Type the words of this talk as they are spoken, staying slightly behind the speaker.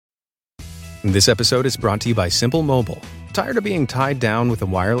This episode is brought to you by Simple Mobile. Tired of being tied down with a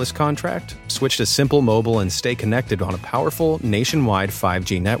wireless contract? Switch to Simple Mobile and stay connected on a powerful nationwide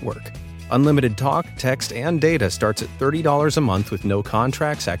 5G network. Unlimited talk, text, and data starts at $30 a month with no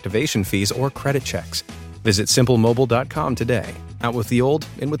contracts, activation fees, or credit checks. Visit simplemobile.com today. Out with the old,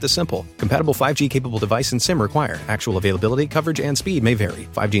 in with the simple. Compatible 5G capable device and SIM required. Actual availability, coverage, and speed may vary.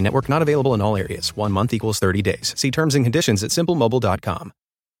 5G network not available in all areas. 1 month equals 30 days. See terms and conditions at simplemobile.com.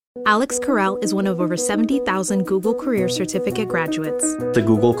 Alex Carell is one of over 70,000 Google Career Certificate graduates. The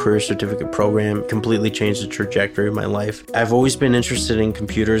Google Career Certificate program completely changed the trajectory of my life. I've always been interested in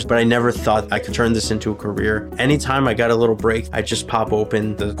computers, but I never thought I could turn this into a career. Anytime I got a little break, I just pop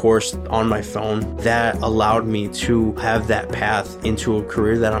open the course on my phone. That allowed me to have that path into a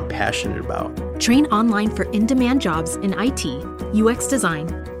career that I'm passionate about. Train online for in-demand jobs in IT, UX design,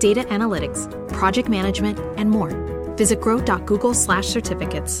 data analytics, project management, and more. Visit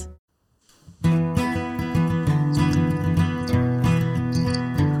grow.google/certificates.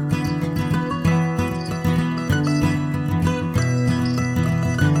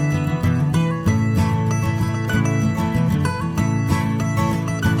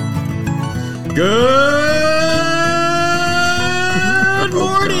 Good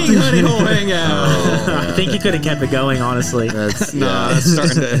morning, Honey Hole Hangout. I think you could have kept it going, honestly.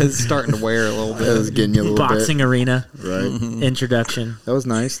 It's starting to wear a little bit. That was getting you a little Boxing bit. arena Right. introduction. That was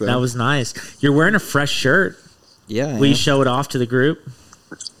nice, though. That was nice. You're wearing a fresh shirt. Yeah. Will you show it off to the group?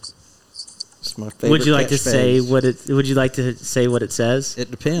 It's my favorite. Would you like to say catchphrase. what it? Would you like to say what it says?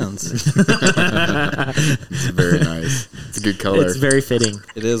 It depends. It's very nice. It's a good color. It's very fitting.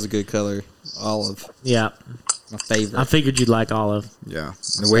 It is a good color. Olive. Yeah, My favorite. I figured you'd like olive. Yeah.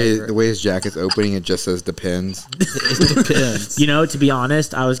 The way his jacket's opening, it just says depends. It depends. You know, to be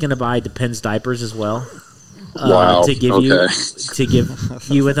honest, I was gonna buy Depends diapers as well. Wow. To give Okay.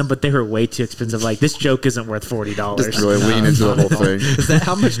 you with them, but they were way too expensive. Like, this joke isn't worth $40. Just really lean into the whole thing. Is that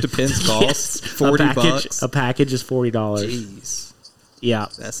how much Depends costs? Yes. $40. A package is $40. Jeez. Yeah,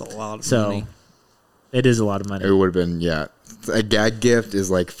 That's a lot of so money. it is a lot of money. It would have been, yeah. A gag gift is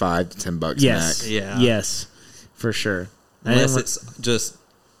like $5 to $10 Yes, max. Yeah. yes, for sure. Unless And it's just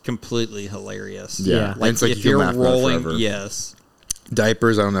completely hilarious. Yeah. Yeah. And Like, it's like if you can you're laugh about it rolling, forever. yes.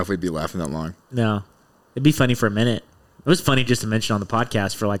 Diapers, I don't know if we'd be laughing that long. no, it'd be funny for a minute. It was funny just to mention on the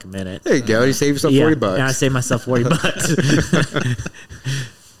podcast for like a minute. There you go. You save yourself Yeah, $40. and I saved myself $40.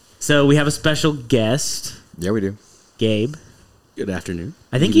 So we have a special guest, Yeah, we do. Gabe. Good afternoon.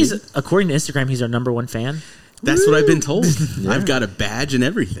 I think he's, according to Instagram, he's our #1 fan. That's what I've been told. I've got a badge and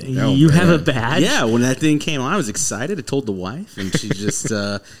everything. Oh, You have a man. badge? Yeah, when that thing came on, I was excited. I told the wife, and she just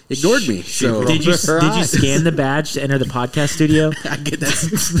ignored me. So Did you scan the badge to enter the podcast studio? I get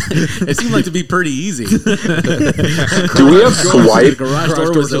that. It seemed like to be pretty easy. Do we have The swipe? garage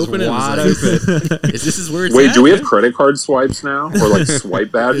door was open. wide Open. This is where it's Wait, at. do we have credit card swipes now? Or like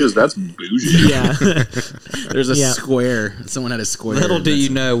swipe badges? That's bougie. Yeah. There's a Yeah. square. Someone had a square. Little do That's- you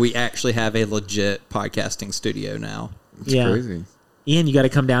know, we actually have a legit podcasting studio now. It's Yeah. crazy. Ian, you got to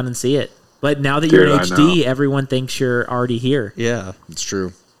come down and see it. But now that Dude, you're in I HD, everyone thinks you're already here. Yeah. It's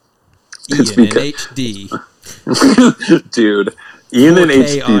true. Ian in HD. Dude, Ian and 4K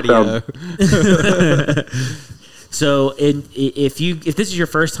HD audio. found... So, if this is your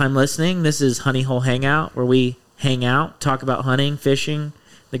first time listening, this is Honey Hole Hangout, where we hang out, talk about hunting, fishing,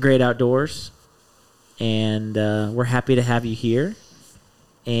 the great outdoors, and we're happy to have you here.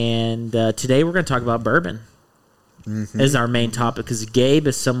 And today we're going to talk about bourbon as our main topic, because Gabe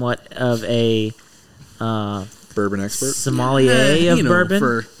is somewhat of a Bourbon expert. sommelier of you know, bourbon.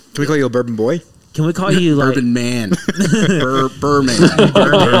 for Can we call you a bourbon boy? Can we call you like bourbon man, Burman.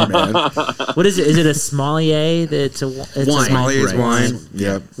 Man. what is it? Is it a sommelier? It's a Wine. Sommelier is Right. wine.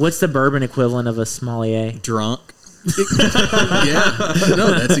 Yep. What's the bourbon equivalent of a sommelier? Drunk. Yeah,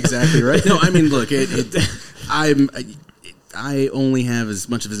 no, that's exactly right. No, I mean, look, I only have as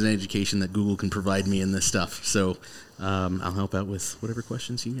much of an education that Google can provide me in this stuff, so I'll help out with whatever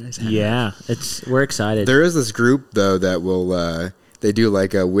questions you guys have. Yeah, we're excited. There is this group, though, that will, they do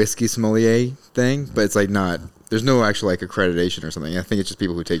like a whiskey sommelier thing, but it's like not, there's no actual like accreditation or something. I think it's just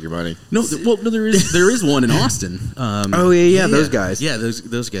people who take your money. No, there is one in Austin. Those guys. Yeah, those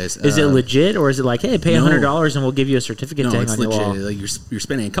guys. Is it legit, or is it like, hey, pay no. $100 and we'll give you a certificate No, to hang it's on your legit. wall? Like you're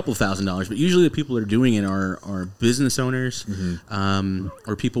spending a couple $1,000s, but usually the people that are doing it are business owners,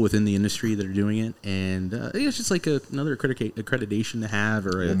 or people within the industry that are doing it, and it's just like another accreditation to have,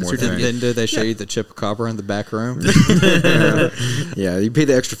 or a One more certificate. thing. Then do they show you the chupacabra in the back room? Yeah, you pay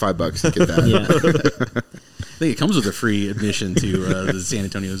the extra $5 to get that. Yeah. think it comes with a free admission to the San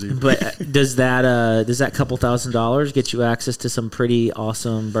Antonio Zoo. But does that couple $1,000 get you access to some pretty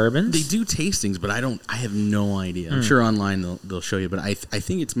awesome bourbons? They do tastings, but I have no idea. I'm sure online they'll show you, but I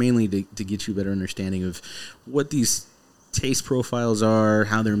think it's mainly to get you a better understanding of what these taste profiles are,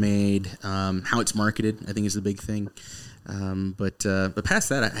 how they're made, how it's marketed. I think is the big thing. But past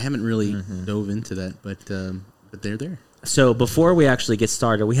that, I haven't really dove into that. But they're there. So before we actually get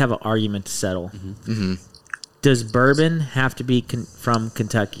started, we have an argument to settle. Does bourbon have to be from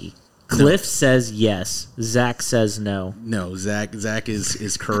Kentucky? Cliff says yes. Zach says no. No, Zach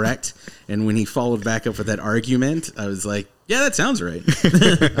is correct. And when he followed back up with that argument, I was like, yeah, that sounds right.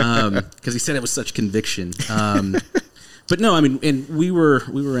 Because he said it with such conviction. But no, I mean, and we were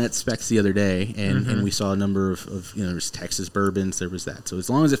at Specs the other day, and we saw a number of there was Texas bourbons, there was that. So as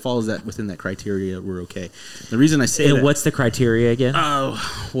long as it follows that within that criteria, we're okay. The reason I say that, what's the criteria again?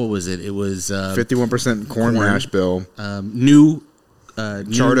 Oh, what was it? It was 51% corn mash bill. New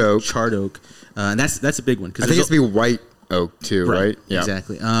charred oak, and that's a big one. I think it's to be white oak too, right? Yeah,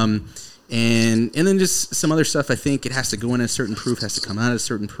 exactly. And then just some other stuff. I think it has to go in at a certain proof, has to come out at a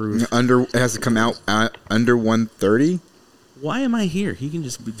certain proof. It has to come out under 130. Why am I here? He can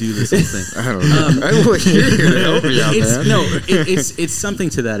just do this whole thing. I don't know. You're here to help me out, man. No, it's something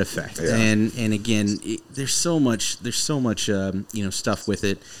to that effect. Yeah. And again, there's so much stuff with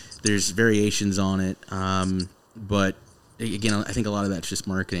it. There's variations on it. But again, I think a lot of that's just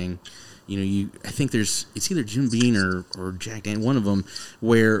marketing. I think it's either Jim Beam or Jack Daniel's, one of them,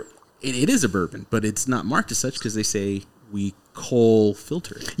 where it is a bourbon, but it's not marked as such because they say we coal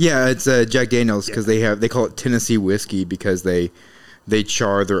filter it. Yeah, it's Jack Daniel's because they call it Tennessee whiskey because they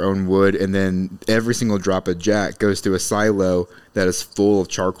char their own wood, and then every single drop of Jack goes to a silo that is full of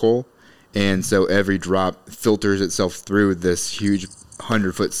charcoal, and so every drop filters itself through this huge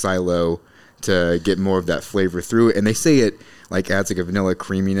 100-foot silo to get more of that flavor through it. And they say it adds a vanilla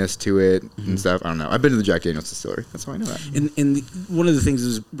creaminess to it and stuff. I don't know. I've been to the Jack Daniel's distillery. That's how I know that. And one of the things I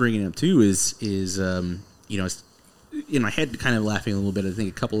was bringing up too is in my head, kind of laughing a little bit. I think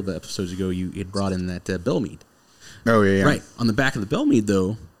a couple of episodes ago, you had brought in that Belle Meade. Oh yeah. Right on the back of the Belle Meade,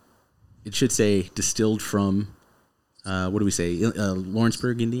 though, it should say distilled from what do we say?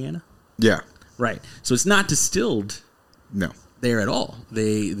 Lawrenceburg, Indiana. Yeah. Right. So it's not distilled. No. There at all.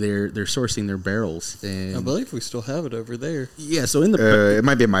 They're sourcing their barrels. And I believe we still have it over there. Yeah. So in the it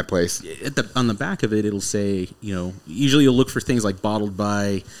might be in my place. On the back of it, it'll say usually you'll look for things like bottled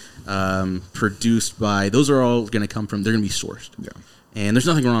by, produced by. Those are all going to come from. They're going to be sourced. Yeah. And there's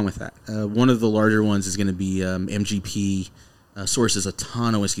nothing wrong with that. One of the larger ones is going to be MGP. Sources a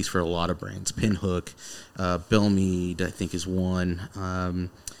ton of whiskeys for a lot of brands. Pinhook, Belle Meade, I think is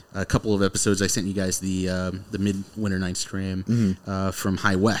one. A couple of episodes I sent you guys the Midwinter Night's Dram from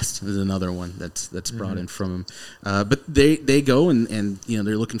High West is another one that's brought in from them. But they go and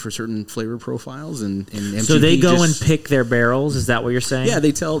they're looking for certain flavor profiles and MGP so they go and pick their barrels. Is that what you're saying? Yeah,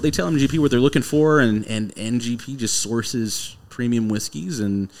 they tell MGP what they're looking for, and MGP just sources premium whiskeys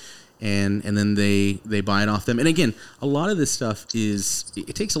and then they buy it off them. And again, a lot of this stuff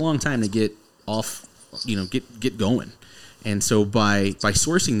it takes a long time to get off, get going. And so by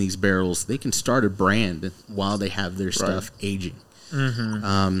sourcing these barrels, they can start a brand while they have their stuff aging.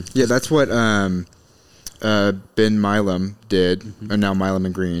 Yeah, that's what Ben Milam did, and now Milam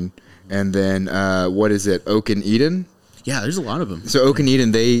and Green. And then what is it, Oak and Eden? Yeah, there's a lot of them. So Oak and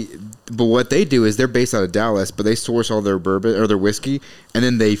Eden, but what they do is they're based out of Dallas, but they source all their bourbon or their whiskey, and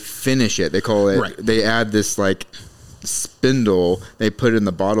then they finish it. They call it. They add this spindle. They put it in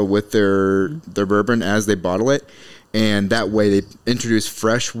the bottle with their bourbon as they bottle it. And that way they introduce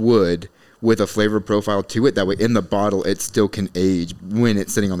fresh wood with a flavor profile to it. That way in the bottle it still can age when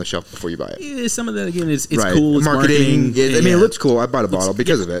it's sitting on the shelf before you buy it. Yeah, some of that, again, it's cool. It's marketing. It looks cool. I bought a bottle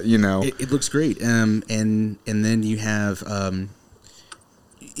because of it, It looks great. And then you have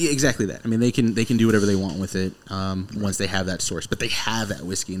exactly that. I mean, they can do whatever they want with it once they have that source. But they have that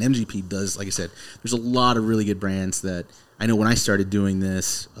whiskey. And MGP does, like I said, there's a lot of really good brands that I know when I started doing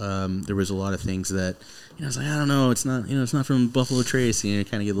this, there was a lot of things that I was like, I don't know, it's not from Buffalo Trace. You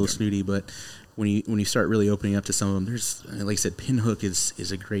kind of get a little snooty, but when you start really opening up to some of them, there's, like I said, Pinhook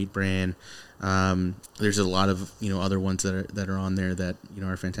is a great brand. There's a lot of other ones that are on there that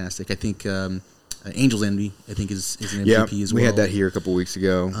are fantastic. I think Angel's Envy, I think is an MGP as well. We had that here a couple weeks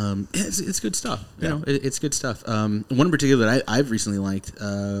ago. It's good stuff. It's good stuff. One in particular that I've recently liked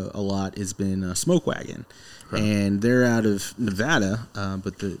a lot has been Smoke Wagon. And they're out of Nevada,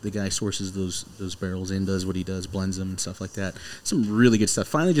 but the guy sources those barrels in, does what he does, blends them and stuff like that. Some really good stuff.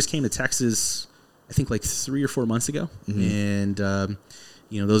 Finally just came to Texas, I think 3 or 4 months ago. And,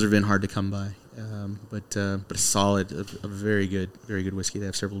 those have been hard to come by. but a solid, a very good whiskey. They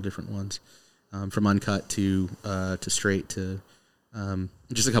have several different ones, from uncut to straight to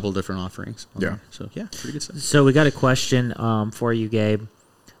just a couple of different offerings. So yeah, pretty good stuff. So we got a question for you, Gabe.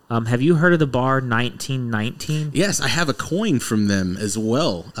 Have you heard of the bar 1919? Yes, I have a coin from them as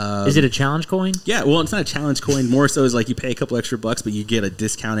well. Is it a challenge coin? Yeah, well, it's not a challenge coin. More so is like you pay a couple extra bucks, but you get a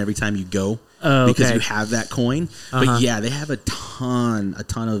discount every time you go because you have that coin. But yeah, they have a ton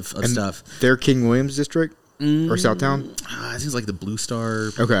of stuff. They're King William's district or Southtown? I think it's like the Blue Star.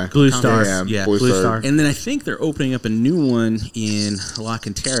 Okay. Blue Star. Yeah, Blue Star. And then I think they're opening up a new one in La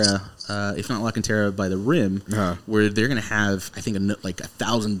Cantera, if not La Cantera by the Rim, where they're going to have, I think, like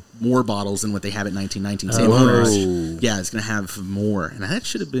 1,000 more bottles than what they have at 1919. Same owners. Yeah, it's going to have more. And that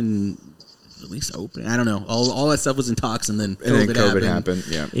should have been at least open. I don't know. All that stuff was in talks, and then COVID happened.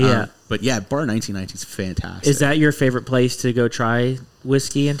 Yeah. Yeah. But yeah, Bar 1919 is fantastic. Is that your favorite place to go try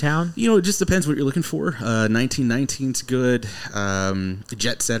whiskey in town? You know, it just depends what you're looking for. 1919's good.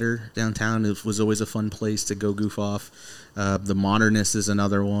 Jet Setter downtown was always a fun place to go goof off. The Modernist is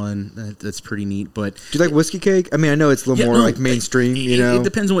another one that's pretty neat. But do you like Whiskey Cake? I mean, I know it's a little more like mainstream. It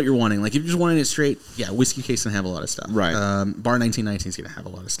depends on what you're wanting. Like if you're just wanting it straight, yeah, Whiskey Cake's gonna have a lot of stuff. Right. Bar 1919 is gonna have a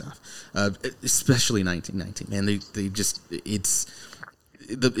lot of stuff, especially 1919. Man, they just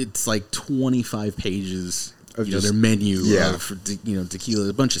it's like 25 pages of their menu of tequila,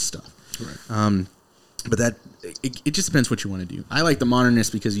 a bunch of stuff. Right. But that it just depends what you want to do. I like the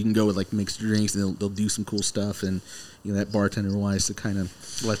Modernist because you can go with like mixed drinks and they'll do some cool stuff, and that bartender wise to kind of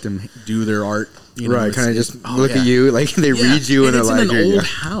let them do their art. Right, kind of just look at you like they read you and they're like, it's in an old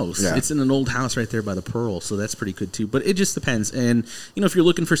house. Yeah. It's in an old house right there by the Pearl, so that's pretty good too. But it just depends, and if you're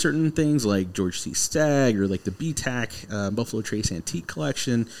looking for certain things like George C. Stagg or like the BTAC Buffalo Trace Antique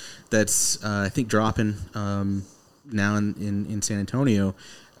Collection, that's I think dropping now in San Antonio.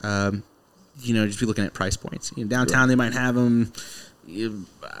 Just be looking at price points. Downtown they might have them.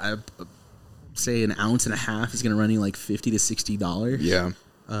 Say an ounce and a half is going to run you like $50 to $60. Yeah.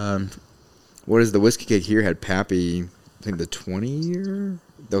 What is the Whiskey Cake here? Had Pappy, I think the 20-year.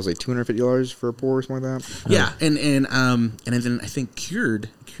 That was like $250 for a pour or something like that. Yeah, and then I think Cured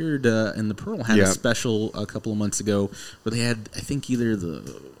and the Pearl had a special a couple of months ago where they had I think either it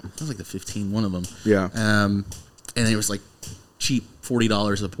was like the 15, one of them. Yeah. And it was like cheap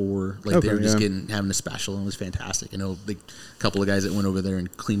 $40 a pour. Like they were just having a special, and it was fantastic. I know a couple of guys that went over there and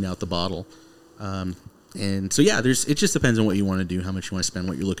cleaned out the bottle. And so it just depends on what you want to do, how much you want to spend,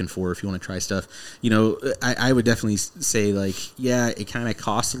 what you're looking for. If you want to try stuff, I would definitely say like, yeah, it kind of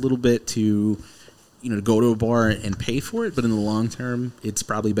costs a little bit to go to a bar and pay for it, but in the long term, it's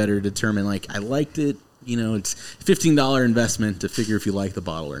probably better to determine like I liked it. It's $15 investment to figure if you like the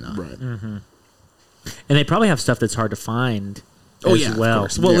bottle or not. Right. Mm-hmm. And they probably have stuff that's hard to find. Oh yeah, well.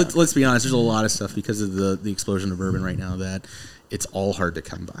 Of course. Well, let's be honest. There's a lot of stuff because of the explosion of bourbon right now that it's all hard to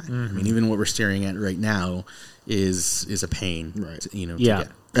come by. Mm-hmm. I mean, even what we're staring at right now is a pain. Right. To get.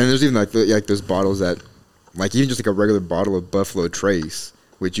 And there's even like those bottles that, like even just like a regular bottle of Buffalo Trace,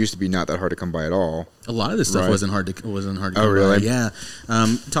 which used to be not that hard to come by at all. A lot of this stuff wasn't hard to come Oh, really? by. Yeah.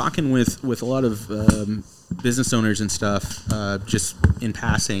 Talking with a lot of business owners and stuff, just in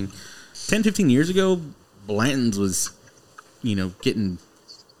passing, 10, 15 years ago, Blanton's was, getting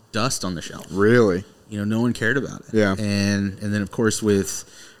dust on the shelf. Really? No one cared about it. Yeah. And then of course with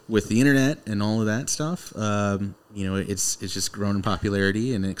the internet and all of that stuff, it's just grown in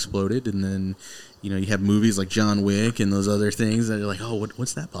popularity and it exploded. And then, you have movies like John Wick and those other things that are like, oh,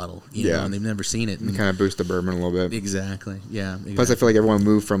 what's that bottle? And they've never seen it. And kind of boost the bourbon a little bit. Exactly. Yeah. Exactly. Plus, I feel like everyone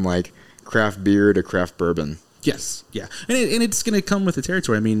moved from like craft beer to craft bourbon. Yes. Yeah. And it's going to come with the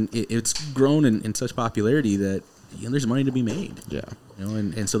territory. I mean, it's grown in such popularity that there's money to be made. Yeah.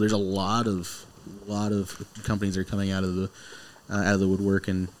 And so there's a lot of companies that are coming out of the woodwork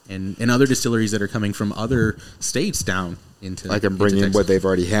and other distilleries that are coming from other states down into like and bring in what they've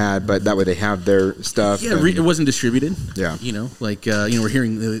already had, but that way they have their stuff. Yeah, it wasn't distributed. Yeah. We're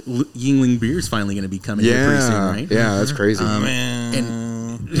hearing the Yuengling beer is finally going to be coming here pretty soon, right? Yeah, that's crazy.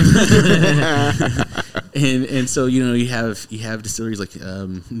 And so you have distilleries like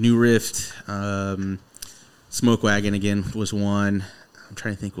New Rift, Smoke Wagon again was one. I'm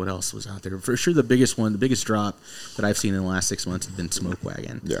trying to think what else was out there. For sure, the biggest drop that I've seen in the last 6 months has been Smoke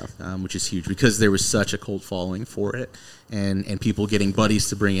Wagon. Yeah. Which is huge because there was such a cult following for it, and people getting buddies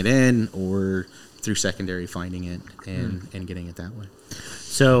to bring it in or through secondary finding it and getting it that way.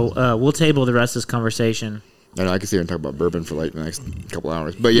 So we'll table the rest of this conversation. I know I can sit here and talk about bourbon for like the next couple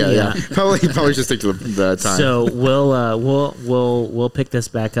hours, but yeah. Probably just stick to the time. So we'll pick this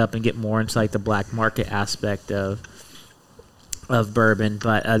back up and get more into like the black market aspect of of bourbon.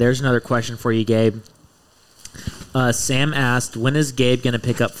 But there's another question for you, Gabe. Sam asked, when is Gabe going to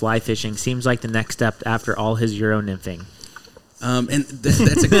pick up fly fishing? Seems like the next step after all his Euro nymphing.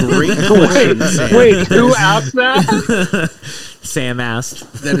 That's a great question. Sam. Wait, who asked that? Sam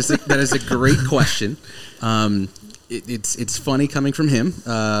asked. That is a great question. It's funny coming from him.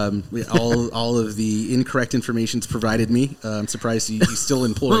 All of the incorrect information's provided me. I'm surprised he's still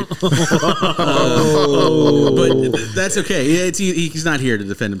employed. But that's okay. He's not here to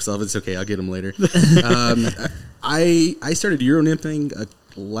defend himself. It's okay. I'll get him later. I started Euro nymphing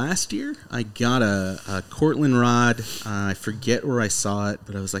last year. I got a Cortland rod. I forget where I saw it,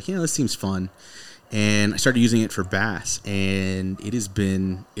 but I was like, this seems fun. And I started using it for bass, and it has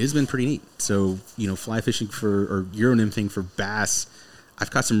been pretty neat. So, fly fishing or Euro nymphing for bass, I've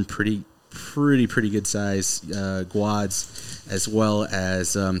caught some pretty good size quads, as well as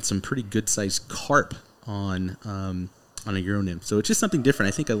some pretty good sized carp on a Euro nymph. So it's just something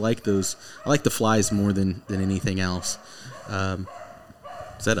different. I think I like those. I like the flies more than anything else.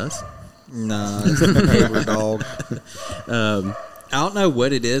 Is that us? No, it's a neighbor dog. I don't know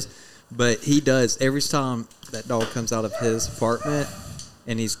what it is, but he does. Every time that dog comes out of his apartment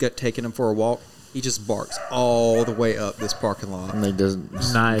and he's taking him for a walk, he just barks all the way up this parking lot. And he doesn't,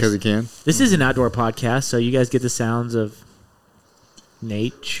 Nice. because he can. This is an outdoor podcast, so you guys get the sounds of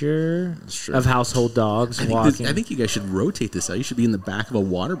nature, of household dogs walking. I think you guys should rotate this out. You should be in the back of a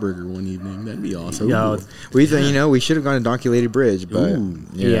Whataburger one evening. That'd be awesome. Yo, We think, we should have gone to Donkey Lady Bridge, but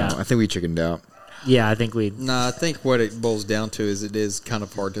Yeah. I think we chickened out. yeah, I think we. No, I think what it boils down to is it is kind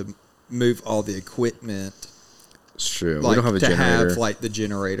of hard to move all the equipment. It's true. Like, we don't have a to generator. have like the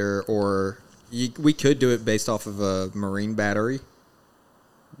generator, or we could do it based off of a marine battery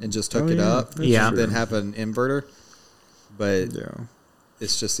and just hook it up. Yeah. And then have an inverter, but Yeah.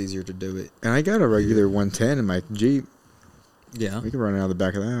 it's just easier to do it. And I got a regular 110 in my Jeep. Yeah. We can run out of the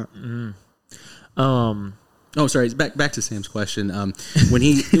back of that. Oh, sorry. Back to Sam's question. When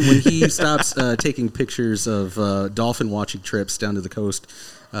he stops taking pictures of dolphin watching trips down to the coast,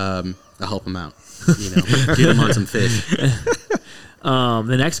 I'll help him out. Get him on some fish.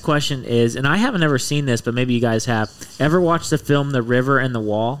 The next question is, and I haven't ever seen this, but maybe you guys have. Ever watched the film The River and the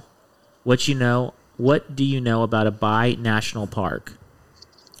Wall? What do you know about a Bi National Park?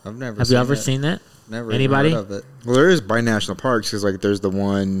 I've never. Have you ever seen that? Never. Anybody? Even heard of it. Well, there is bi-national parks because, there's the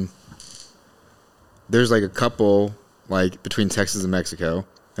one. There's, a couple, between Texas and Mexico, and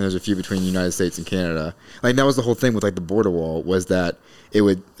there's a few between the United States and Canada. That was the whole thing with, the border wall, was that it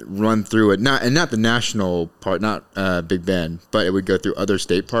would run through it, not the national park, not Big Bend, but it would go through other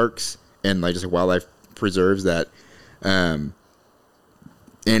state parks and, just wildlife preserves that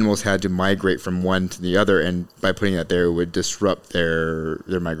animals had to migrate from one to the other, and by putting that there, it would disrupt their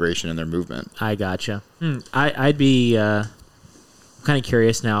migration and their movement. I gotcha. I'd be kind of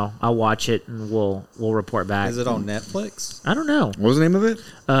curious now. I'll watch it and we'll report back. Is it on Netflix? I don't know. What was the name of it?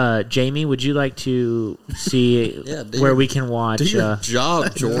 Jamie, would you like to see where we can watch? Do your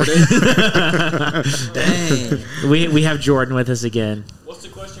job, Jordan. Dang. We have Jordan with us again. What's the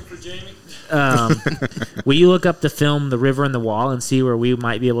question for Jamie? Will you look up the film The River and the Wall and see where we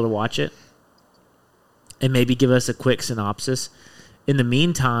might be able to watch it? And maybe give us a quick synopsis. In the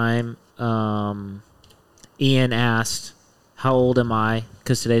meantime, Ian asked, how old am I?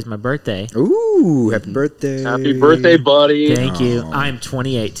 Because today's my birthday. Ooh, happy birthday. Happy birthday, buddy. Thank you. I'm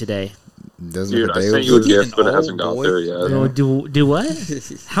 28 today. Doesn't Dude, have a I day sent you a over. gift, but it old hasn't got boy. there yet. Oh, do what?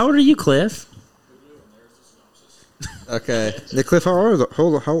 How old are you, Cliff? Okay. Hey, Cliff, how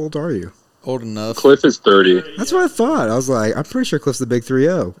old are you? Old enough. Cliff is 30. That's what I thought. I was like, I'm pretty sure Cliff's the big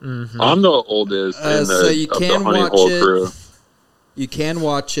 3-0. I'm the oldest in so you of the can Honey watch Hole it. crew. You can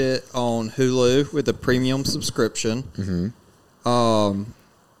watch it on Hulu with a premium subscription. Mm-hmm.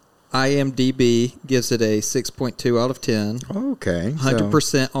 IMDb gives it a 6.2 out of 10. Okay.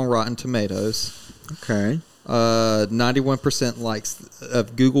 100% on Rotten Tomatoes. Okay. 91%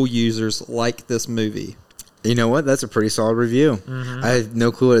 of Google users like this movie. You know what? That's a pretty solid review. Mm-hmm. I have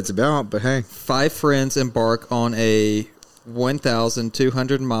no clue what it's about, but hey. 5 friends embark on a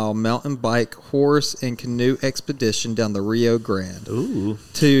 1,200-mile mountain bike, horse, and canoe expedition down the Rio Grande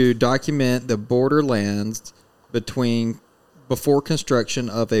to document the borderlands before construction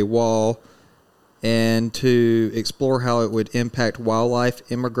of a wall, and to explore how it would impact wildlife,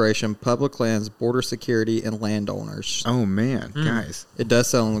 immigration, public lands, border security, and landowners. Oh, man. Guys. It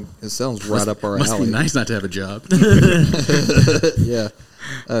sounds right up our Must alley. be nice not to have a job. Yeah.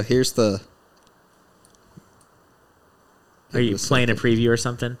 Here's the. Are you playing a preview or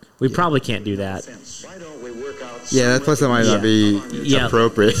something? We probably can't do that. Yeah, plus that might not be Yeah.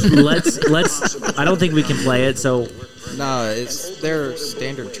 appropriate. Let's. I don't think we can play it. So No, it's their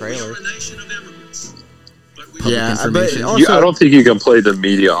standard trailer. Yeah, but information. also, I don't think you can play the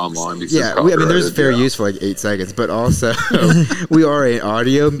media online. Because it's yeah, I mean, there's copyrighted, fair yeah. use for like 8 seconds, but also we are an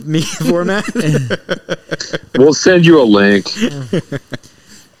audio media format. We'll send you a link.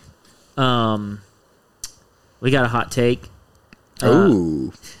 We got a hot take.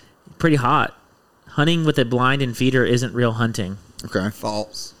 Ooh, Pretty hot. Hunting with a blind and feeder isn't real hunting. okay.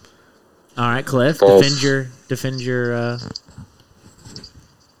 False. All right, Cliff, False. defend your.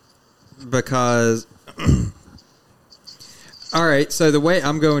 Because all right, so the way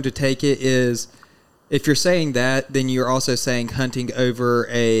I'm going to take it is, if you're saying that, then you're also saying hunting over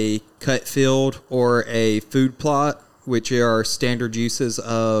a cut field or a food plot, which are standard uses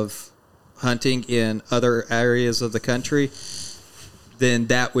of hunting in other areas of the country. Then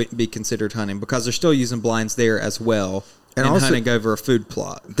that wouldn't be considered hunting because they're still using blinds there as well, and also- hunting over a food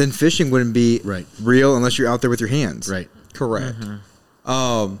plot. Then fishing wouldn't be Right. real unless you're out there with your hands. Right. Correct.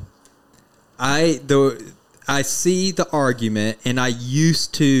 I see the argument, and I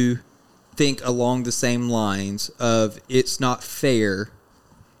used to think along the same lines of it's not fair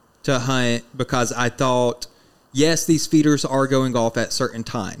to hunt because I thought, yes, these feeders are going off at certain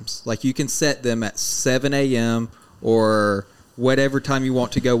times. Like you can set them at 7 a.m. or whatever time you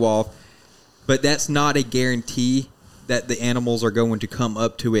want to go off, but that's not a guarantee that the animals are going to come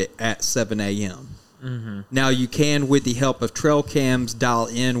up to it at 7 a.m. Now, you can, with the help of trail cams, dial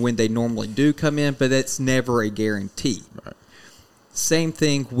in when they normally do come in, but that's never a guarantee. Right. Same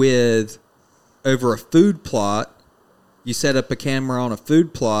thing with over a food plot. You set up a camera on a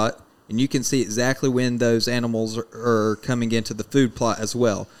food plot, and you can see exactly when those animals are coming into the food plot as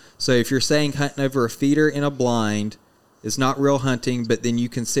well. So if you're saying hunting over a feeder in a blind is not real hunting, but then you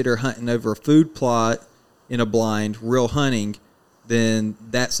consider hunting over a food plot in a blind real hunting, then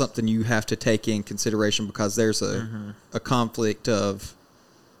that's something you have to take in consideration because there's a conflict of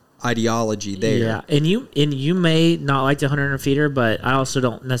ideology there. Yeah, and you may not like to hunt under a feeder, but I also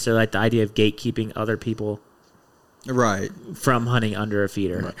don't necessarily like the idea of gatekeeping other people Right. from hunting under a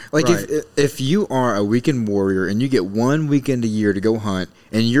feeder. Like Right. if you are a weekend warrior and you get 1 weekend a year to go hunt,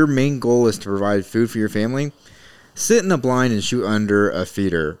 and your main goal is to provide food for your family, sit in a blind and shoot under a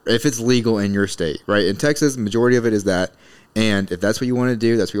feeder if it's legal in your state. Right? In Texas, the majority of it is that. And if that's what you want to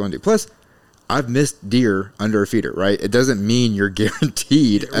do, that's what you want to do. Plus, I've missed deer under a feeder, right? It doesn't mean you're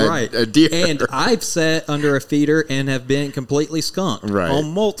guaranteed a deer. And I've sat under a feeder and have been completely skunked Right.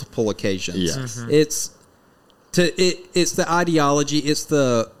 on multiple occasions. Yes. It's the ideology, it's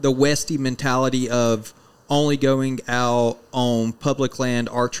the Westie mentality of only going out on public land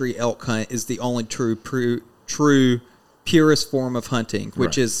archery elk hunt is the only true purest form of hunting,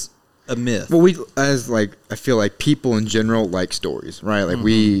 which Right. is a myth. Well, I feel like people in general like stories, right? Like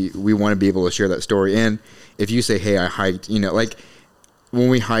we want to be able to share that story. And if you say, hey, I hiked, like when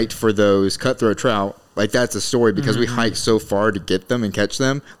we hiked for those cutthroat trout, like that's a story because we hiked so far to get them and catch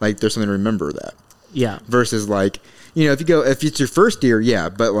them. Like there's something to remember that. Yeah. Versus like, if it's your first deer, yeah,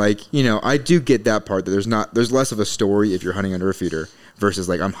 but like, I do get that part that there's less of a story if you're hunting under a feeder versus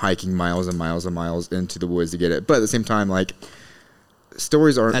like I'm hiking miles and miles and miles into the woods to get it. But at the same time, like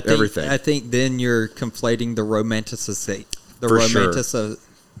stories aren't everything. I think then you're conflating the romanticizing Romanticizing.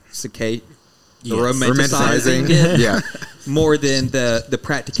 it Yeah, more than the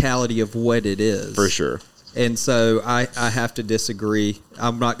practicality of what it is. for sure. And so I have to disagree.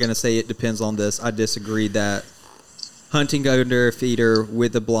 I'm not going to say it depends on this. I disagree that hunting under a feeder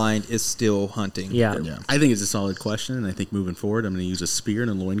with a blind is still hunting. Yeah. Yeah. I think it's a solid question, and I think moving forward, I'm going to use a spear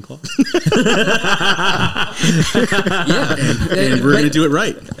and a loincloth. And we're going to do it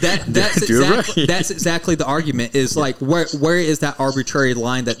right. That's exactly the argument. Is like where is that arbitrary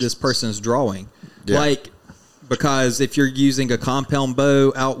line that this person is drawing? Yeah. Like, because if you're using a compound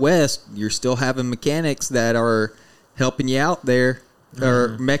bow out west, you're still having mechanics that are helping you out there,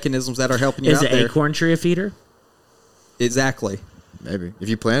 or mechanisms that are helping you Is out an there. acorn tree a feeder? Exactly. Maybe if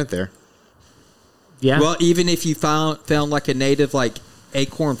you plant it there. Yeah. Well, even if you found like a native like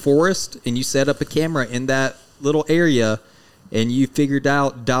acorn forest and you set up a camera in that little area and you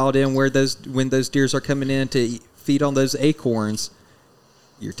dialed in when those deers are coming in to feed on those acorns,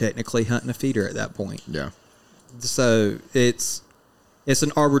 you're technically hunting a feeder at that point. Yeah. So it's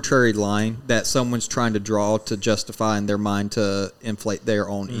an arbitrary line that someone's trying to draw to justify in their mind to inflate their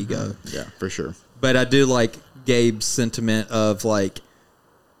own ego. Yeah, for sure. But I do like Gabe's sentiment of like,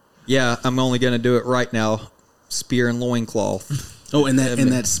 yeah, I'm only going to do it right now, spear and loincloth. Oh, and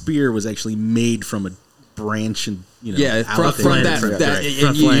that spear was actually made from a branch, and Yeah, out from there. that, From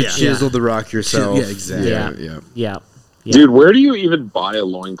and you flange. Chisel the rock yourself. Yeah, exactly. Yeah. Yeah. Yeah. Dude, where do you even buy a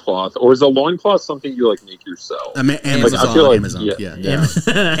loincloth? Or is a loincloth something you like make yourself? Amazon. Like, I feel like- Amazon. yeah. Yeah.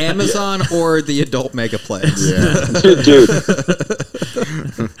 Amazon or the adult megaplex. Dude,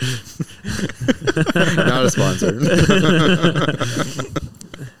 Not a sponsor.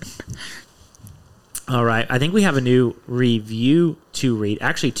 All right. I think we have a new review to read.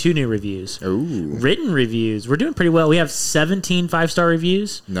 Actually, 2 new reviews. Ooh, Written reviews. We're doing pretty well. We have 17 5-star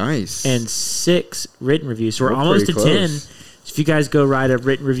reviews nice. and 6 written reviews. So we're We're almost to pretty 10. close. If you guys go write a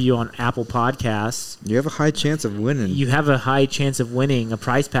written review on Apple Podcasts, You have a high chance of winning. you have a high chance of winning a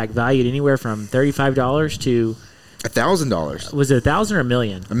prize pack valued anywhere from $35 to, $1,000, was it $1,000 or $1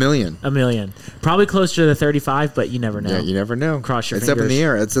 million? $1 million. $1 million. Probably closer to the 35, but you never know. Yeah, you never know. Cross your it's up in fingers. the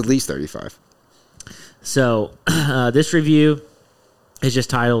air. It's at least 35. So this review is just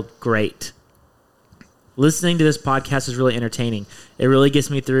titled Great. Listening to this podcast is really entertaining. It really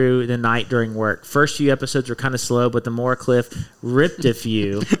gets me through the night during work. First few episodes were kind of slow, but the more Cliff ripped a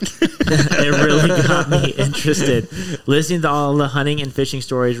few, it really got me interested. Listening to all the hunting and fishing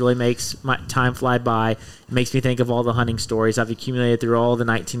stories really makes my time fly by. It makes me think of all the hunting stories I've accumulated through all the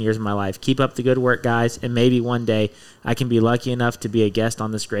 19 years of my life. Keep up the good work, guys, and maybe one day I can be lucky enough to be a guest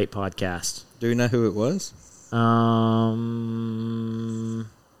on this great podcast. Do you know who it was?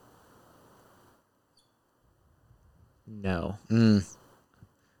 No.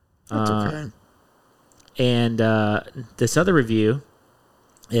 That's okay. And this other review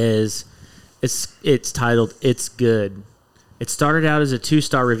is it's titled "It's Good." It started out as a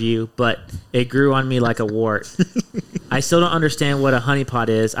 2-star review, but it grew on me like a wart. I still don't understand what a honeypot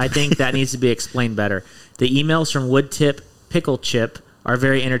is. I think that needs to be explained better. The emails from Woodtip Pickle Chip are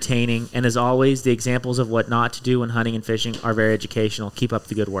very entertaining, and as always, the examples of what not to do when hunting and fishing are very educational. Keep up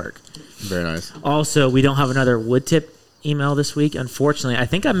the good work. Very nice. Also, we don't have another Woodtip email this week, unfortunately. I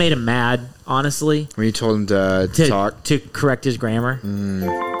think I made him mad, honestly, When you told him to talk. to correct his grammar.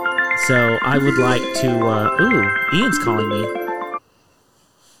 So I would like to. Ian's calling me.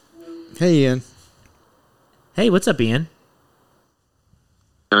 Hey, Ian. Hey, what's up, Ian?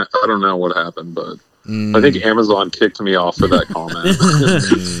 I don't know what happened, but I think Amazon kicked me off for that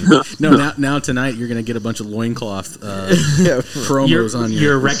comment. No, now tonight you're gonna get a bunch of loincloth promos on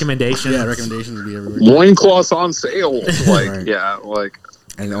Your recommendation. Yeah, recommendations will be everywhere. Loincloths on sale. Like, Right. yeah, like,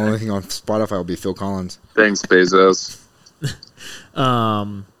 And the only thing on Spotify will be Phil Collins. thanks, Bezos.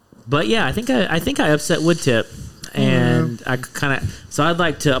 But yeah, I think I upset Woodtip, and I kind of. So I'd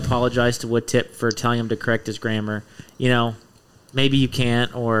like to apologize to Woodtip for telling him to correct his grammar. You know, maybe you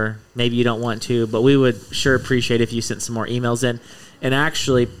can't, or maybe you don't want to, but we would sure appreciate if you sent some more emails in, and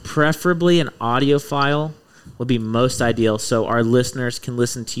actually, preferably an audio file would be most ideal, so our listeners can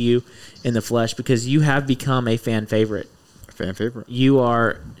listen to you in the flesh, because you have become a fan favorite. Fan favorite. You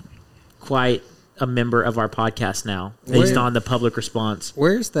are quite a member of our podcast now, based on the public response.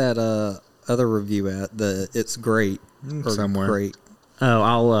 Where's that other review at? It's great. Or Somewhere. Great.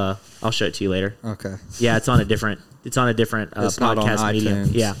 Oh, I'll show it to you later. Okay. Yeah, it's on a different It's not on podcast medium. iTunes.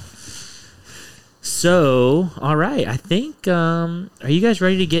 Yeah. So, all right, I think are you guys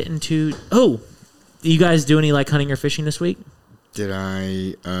ready to get into? Oh, you guys do any like hunting or fishing this week? Did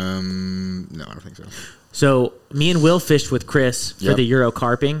I? No, I don't think so. So me and Will fished with Chris for Yep. the Euro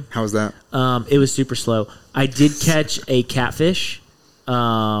carping. How was that? It was super slow. I did catch a catfish.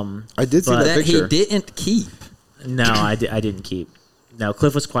 I did see But- that That picture. he didn't keep. No, I didn't keep. No,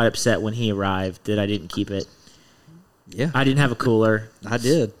 Cliff was quite upset when he arrived that I didn't keep it. Yeah, I didn't have a cooler. I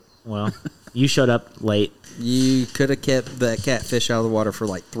did. Well, you showed up late. You could have kept that catfish out of the water for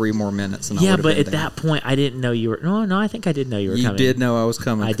like 3 more minutes. And I Yeah, would've but been at down. that point, I didn't know you were. No, I think I did know you were You coming. did know I was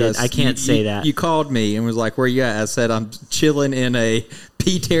coming. I did. 'cause I can't say that. You called me and was like, "Where you at?" I said, "I'm chilling in a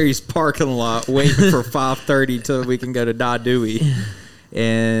P. Terry's parking lot, waiting for 5:30 till we can go to Da Dewey."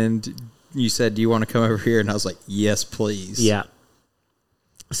 And you said, "Do you want to come over here?" And I was like, "Yes, please." Yeah.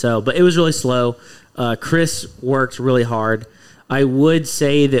 So, but it was really slow. Chris worked really hard. I would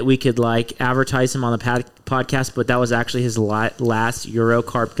say that we could like advertise him on the podcast, but that was actually his last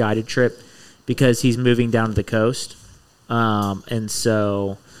Eurocarp guided trip because he's moving down to the coast. And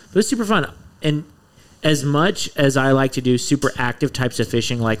so it was super fun. And as much as I like to do super active types of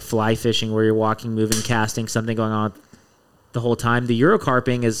fishing, like fly fishing, where you're walking, moving, casting, something going on the whole time, the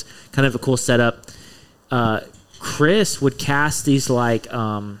Eurocarping is kind of a cool setup. Chris would cast these like,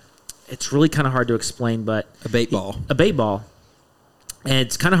 it's really kind of hard to explain, but A bait ball. a bait ball. And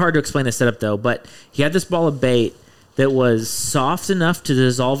it's kind of hard to explain the setup though, but he had this ball of bait that was soft enough to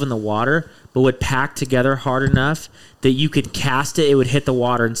dissolve in the water, but would pack together hard enough that you could cast it, it would hit the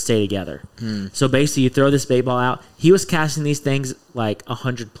water and stay together. So basically you throw this bait ball out. He was casting these things like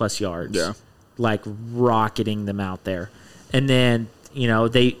 100 plus yards. Yeah. like rocketing them out there. And then, you know,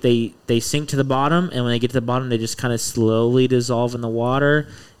 they sink to the bottom, and when they get to the bottom, they just kind of slowly dissolve in the water.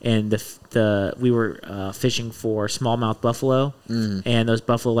 And we were fishing for smallmouth buffalo, and those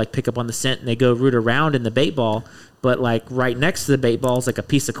buffalo like pick up on the scent, and they go root around in the bait ball. But like right next to the bait ball is like a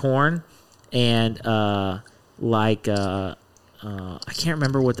piece of corn, and I can't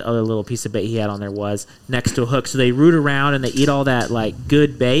remember what the other little piece of bait he had on there was next to a hook. So they root around and they eat all that like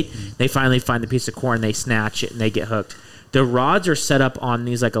good bait. They finally find the piece of corn, they snatch it, and they get hooked. The rods are set up on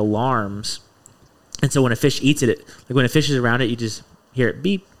these like alarms, and so when a fish eats it, like when a fish is around it, you just hear it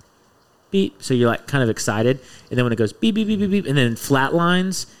beep, beep. So you're like kind of excited, and then when it goes beep, beep, beep, beep, beep, and then flat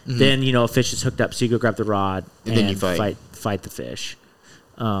lines, then you know a fish is hooked up. So you go grab the rod and then you fight the fish.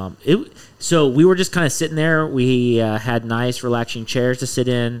 So we were just kind of sitting there. We had nice, relaxing chairs to sit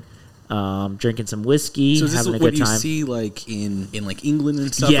in, drinking some whiskey, So is this having a what good you time. see like in like England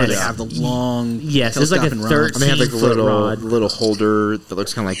and stuff? Yes. Where they have the long Yes, there's like a telescoping rod? 13 They have like a foot little rod. little holder that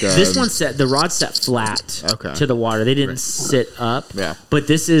looks kind of like This one the rod set flat Okay. to the water. They didn't sit up. Yeah. But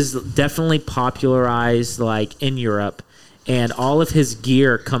this is definitely popularized like in Europe, and all of his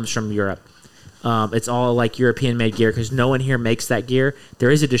gear comes from Europe. It's all like European made gear because no one here makes that gear. There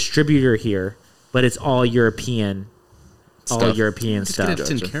is a distributor here, but it's all European. All Stuff. European Just stuff. get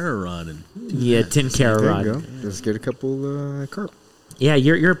a Tenkara rod and Yeah, Tenkara There rod. you go. Just get a couple carp. Yeah,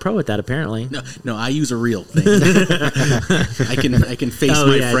 you're a pro at that apparently. no, I use a real thing. I can face Oh,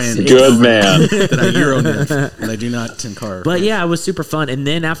 my yeah, friend. it's- Good man. That I Euro nymph, and I do not Tenkara. But yeah, it was super fun. And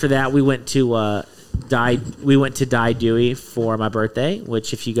then after that, we went to Die Dewey for my birthday.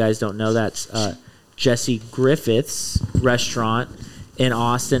 Which, if you guys don't know, that's Jesse Griffith's restaurant in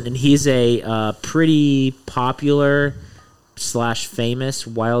Austin, and he's a pretty popular / famous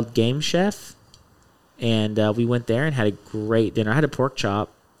wild game chef. And we went there and had a great dinner. I had a pork chop.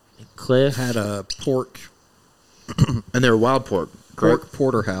 Cliff Had a pork And they're wild pork. Correct? pork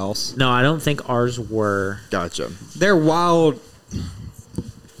porterhouse. No, I don't think ours were. Gotcha. They're wild.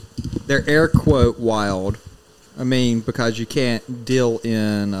 They're air quote wild. I mean, because you can't deal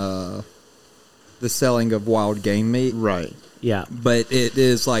in the selling of wild game meat. Right. Yeah. But it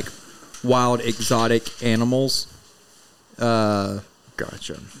is like wild exotic animals,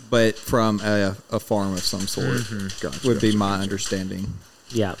 Gotcha. but from a farm of some sort. Gotcha. Would be my understanding.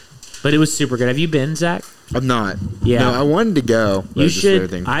 Yeah. But it was super good. Have you been, Zach? I'm not. Yeah. No, I wanted to go. but You just should.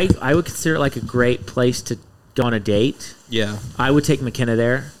 everything. I would consider it like a great place to go on a date. Yeah. I would take McKenna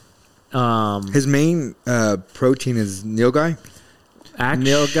there. His main protein is nilgai.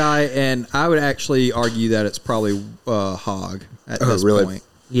 Nilgai, and I would actually argue that it's probably hog at this really? point.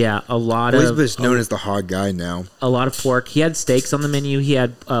 Yeah, a lot Well, he's of just known as the hog guy now. a lot of pork. He had steaks on the menu. He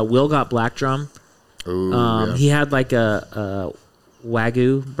had Will got black drum. Ooh, yeah. He had like a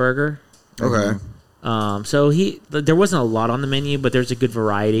Wagyu burger. Okay. So there wasn't a lot on the menu, but there's a good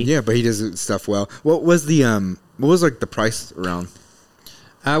variety. Yeah, but he does stuff well. What was the what was like the price around?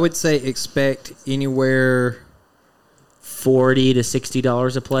 I would say expect anywhere. $40 to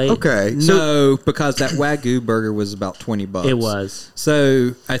 $60 a plate. Okay. So No, because that Wagyu burger was about $20. It was.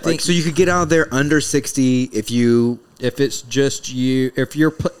 So I think like, so you could get out there under 60 if you if it's just you, if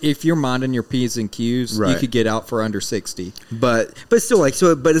you're minding your P's and Q's, you Right. could get out for under 60. but still like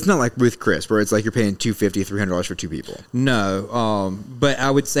but it's not like with Chris where it's like you're paying $250 $300 for two people. No, but I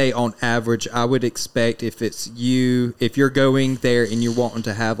would say on average, I would expect if you're going there and you're wanting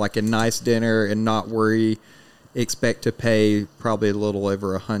to have like a nice dinner and not worry, expect to pay probably a little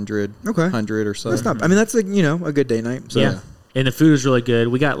over 100, Okay. 100 or so. That's not. I mean, that's like a good day night. So. Yeah. And the food was really good.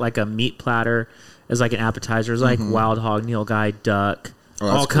 We got like a meat platter as like an appetizer. It was like wild hog, nilgai, duck, Oh,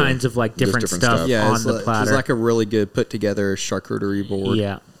 that's all cool. kinds of like Just different, different stuff stuff. Yeah, on it's the like, platter. it's like a really good put together charcuterie board.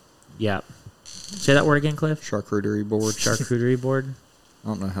 Yeah. Yeah. Say that word again, Cliff. Charcuterie board. Charcuterie board. I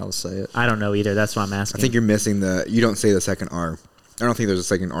don't know how to say it. I don't know either. That's why I'm I asking. think you're missing you don't say the second R. I don't think there's a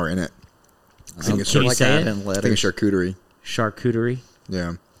second R in it. I think it's Can you like say add it? in I think it's letters. charcuterie. Charcuterie.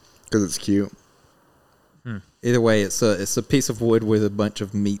 Yeah, because it's cute. Either way, it's a piece of wood with a bunch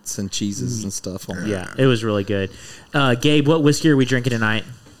of meats and cheeses and stuff on it. Yeah, it was really good. Gabe, what whiskey are we drinking tonight?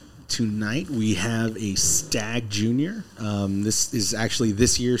 Tonight we have a Stag Junior. This is actually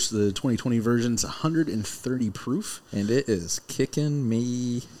this year's the 2020 version's 130 proof. And it is kicking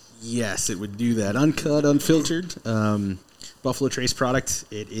me. Yes, it would do that. Uncut, unfiltered. Buffalo Trace product.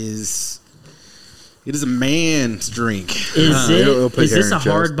 It is a man's drink. it'll put Is hair this in a your chest.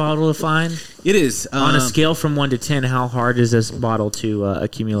 hard bottle to find? It is On a scale from 1 to 10, how hard is this bottle to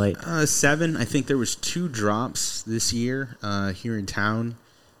accumulate? 7. I think there was 2 drops this year here in town.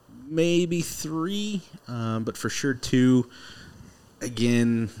 Maybe 3, but for sure 2.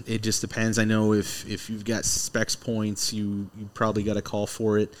 Again, it just depends. I know if you've got specs points, you probably got a call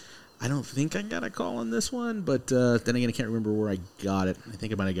for it. I don't think I got a call on this one, but then again, I can't remember where I got it. I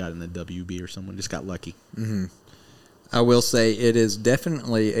think I might have got it in the WB or someone. Just got lucky. Mm-hmm. I will say it is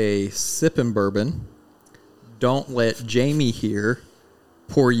definitely a sipping bourbon. Don't let Jamie here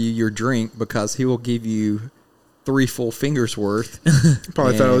pour you your drink because he will give you 3 full fingers worth.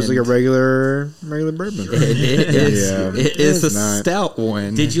 Probably thought it was like a regular bourbon. It is a stout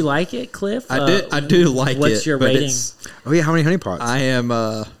one. Did you like it, Cliff? I do like it. What's your rating? Oh yeah, how many honey pots? I am.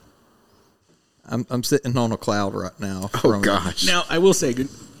 I'm sitting on a cloud right now. Oh gosh. Now I will say,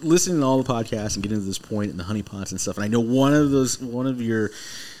 listening to all the podcasts and getting to this point and the honey pots and stuff, and I know one of your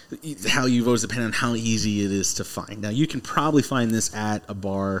how you've always depended on how easy it is to find. Now you can probably find this at a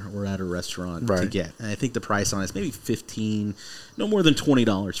bar or at a restaurant to get, and I think the price on it is maybe $15, no more than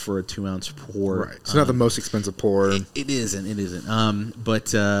 $20 for a 2-ounce pour. Right, it's not the most expensive pour. It isn't.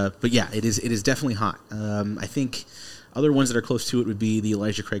 But yeah, it is definitely hot. I think other ones that are close to it would be the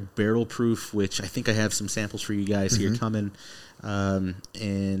Elijah Craig Barrel Proof, which I think I have some samples for you guys here coming. And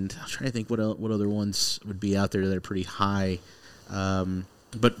I'm trying to think what other ones would be out there that are pretty high.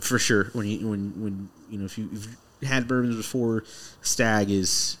 But for sure, when you know if you've had bourbons before, Stag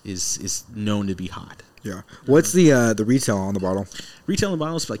is known to be hot. Yeah. What's the retail on the bottle? Retail on the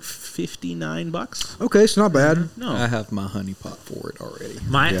bottle is like $59. Okay, it's not bad. No, I have my honey pot for it already.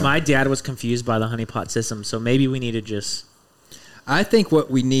 My dad was confused by the honey pot system, so maybe we need to just. I think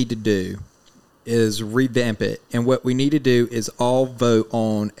what we need to do is revamp it, and what we need to do is all vote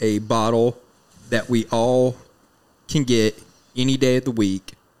on a bottle that we all can get any day of the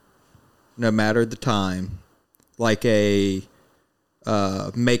week, no matter the time, like a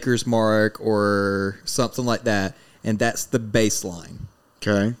Maker's Mark or something like that, and that's the baseline.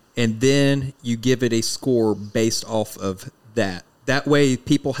 Okay. And then you give it a score based off of that. That way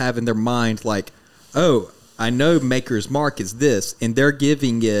people have in their mind like, oh, I know Maker's Mark is this, and they're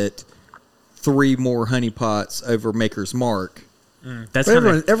giving it 3 more honey pots over Maker's Mark. That's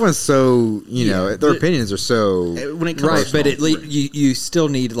everyone's so, their opinions are so when it comes right, but you still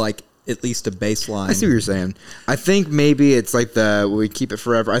need like at least a baseline. I see what you're saying. I think maybe it's like we keep it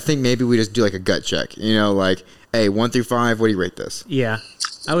forever. I think maybe we just do like a gut check. Like, hey, 1 through 5, what do you rate this? Yeah,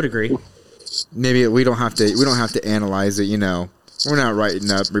 I would agree. Maybe we don't have to analyze it. We're not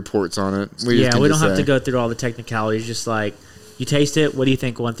writing up reports on it. We don't have to go through all the technicalities. Just like, you taste it. What do you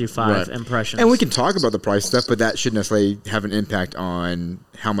think? 1 through 5 impressions. And we can talk about the price stuff, but that shouldn't necessarily have an impact on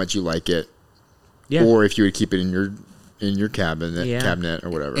how much you like it, or if you would keep it in your cabinet or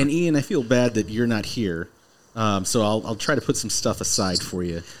whatever. And Ian, I feel bad that you're not here, so I'll try to put some stuff aside for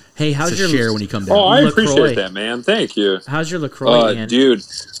you. Hey, how's your share when you come down? Oh, I appreciate that, man. Thank you. How's your LaCroix, Ian?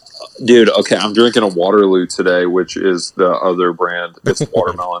 Dude, okay, I'm drinking a Waterloo today, which is the other brand. It's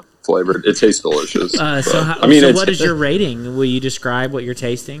watermelon flavored. It tastes delicious. What is your rating? Will you describe what you're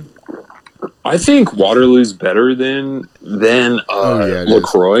tasting? I think Waterloo's better than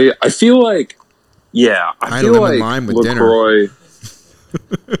LaCroix. I feel like, I feel like lime with LaCroix.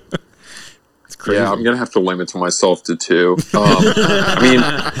 It's crazy. Yeah, I'm gonna have to limit to myself to 2.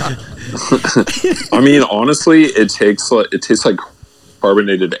 Honestly, it tastes like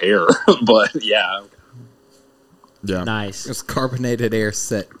carbonated air, but yeah. Nice. It's carbonated air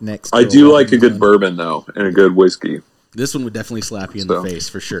set next. I do like a good bourbon though, and a good whiskey. This one would definitely slap you in the face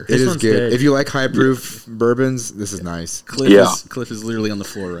for sure. It is good. If you like high proof bourbons, this is nice. Cliff is literally on the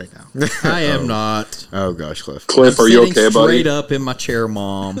floor right now. I am not. Oh gosh, Cliff. Cliff, are you okay, buddy? Straight up in my chair,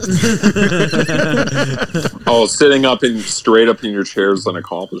 Mom. Sitting up straight up in your chair is an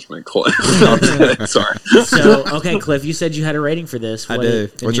accomplishment, Cliff. Sorry. So, okay, Cliff, you said you had a rating for this. I do.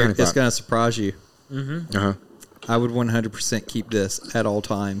 It's going to surprise you. Mm-hmm. Uh-huh. I would 100% keep this at all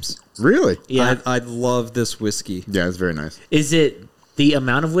times. Really? Yeah. I love this whiskey. Yeah, it's very nice. Is it the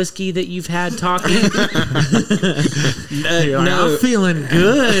amount of whiskey that you've had talking? No, I'm feeling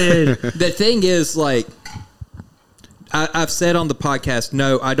good. The thing is, like, I've said on the podcast,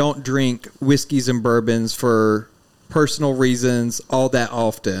 no, I don't drink whiskeys and bourbons for personal reasons all that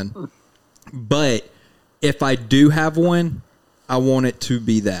often. But if I do have one, I want it to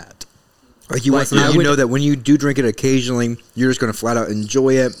be that. Like you want something know that when you do drink it occasionally, you're just going to flat out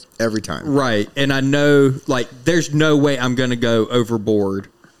enjoy it every time. Right. And I know, like, there's no way I'm going to go overboard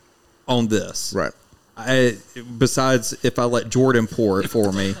on this. Right. Besides if I let Jordan pour it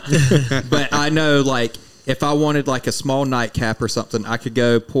for me. But I know, like, if I wanted, like, a small nightcap or something, I could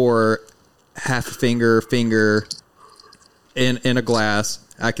go pour half a finger in a glass.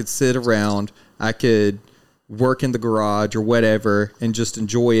 I could sit around. I could work in the garage or whatever and just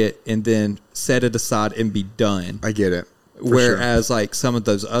enjoy it and then set it aside and be done. I get it. Whereas like some of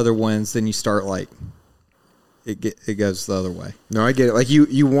those other ones, then you start like it goes the other way. No, I get it. Like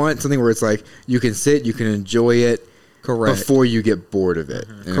you want something where it's like you can sit, you can enjoy it, Correct. before you get bored of it.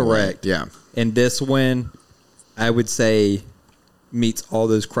 in a way. Correct. Yeah. And this one, I would say, meets all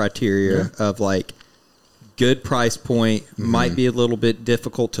those criteria of like good price point, might be a little bit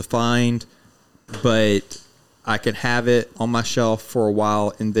difficult to find, but I can have it on my shelf for a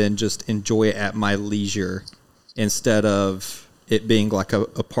while and then just enjoy it at my leisure instead of it being like a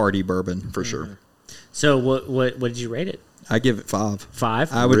party bourbon. For sure. So what did you rate it? I give it 5.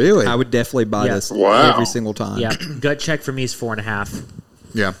 5? I would Really? I would definitely buy Yeah. this Wow. every single time. Yeah. Gut check for me is 4.5.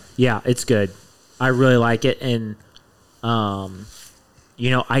 Yeah. Yeah, it's good. I really like it, and I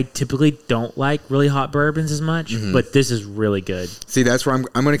typically don't like really hot bourbons as much, but this is really good. See, that's where I'm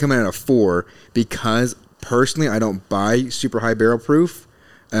going to come in at a 4 because personally I don't buy super high barrel proof.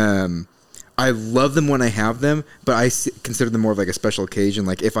 I love them when I have them, but I consider them more of like a special occasion.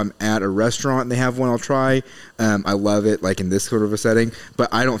 Like if I'm at a restaurant and they have one, I'll try. I love it like in this sort of a setting,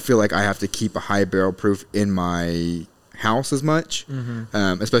 but I don't feel like I have to keep a high barrel proof in my house as much,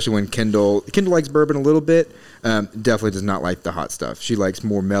 especially when Kendall likes bourbon a little bit. Definitely does not like the hot stuff. She likes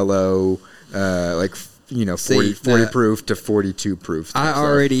more mellow, 40 proof to 42 proof. I stuff.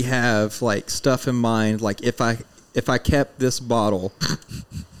 already have like stuff in mind. Like if I kept this bottle,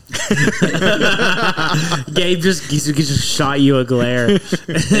 Gabe just shot you a glare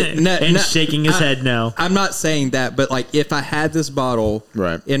and shaking his head no. I'm not saying that, but like if I had this bottle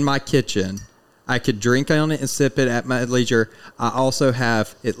Right. in my kitchen, I could drink on it and sip it at my leisure. I also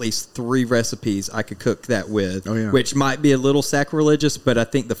have at least 3 recipes I could cook that with, which might be a little sacrilegious, but I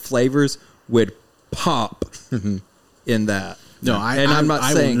think the flavors would pop in that. No, I'm not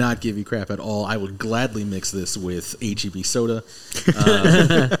I saying will not give you crap at all. I would gladly mix this with HEB soda,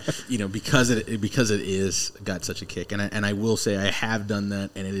 because it is got such a kick. And I will say I have done that,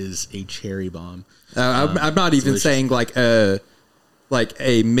 and it is a cherry bomb. I'm not even delicious. saying like a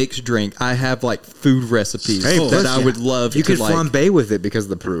mixed drink. I have like food recipes that I would love. You to could like, flambe with it because of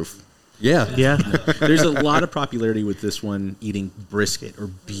the proof. Yeah. There's a lot of popularity with this one eating brisket or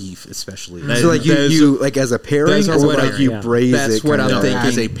beef, especially. So like you like as a pairing, those are or what like I- you yeah. braise That's it. what kinda? I'm thinking.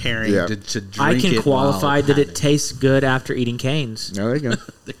 as a pairing Yeah. to drink I can it qualify while that it having tastes good after eating canes. No, there you go.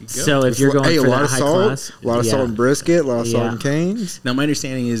 There you go. So if you're going a for lot that of high salt, class, a lot of salt and brisket, a lot of salt Yeah. and canes. Now, my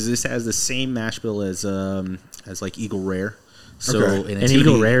understanding is this has the same mash bill as like Eagle Rare. So Okay. and And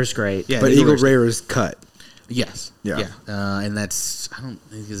Eagle Rare is great. Yeah, But Eagle Rare's- Rare is cut. Yes. Yeah. And that's I don't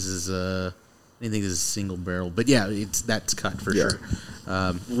think this is anything is a single barrel, but yeah, that's cut for Yeah.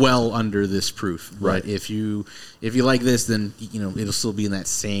 sure. Well under this proof, Right. But if you like this, then it'll still be in that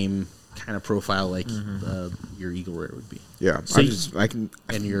same kind of profile like your Eagle Rare would be, Yeah. So I can.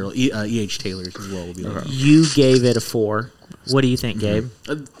 and your E.H. Taylor's as well will be. Like You gave it a 4. What do you think, Gabe?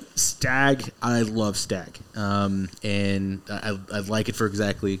 Stag, I love Stag, and I like it for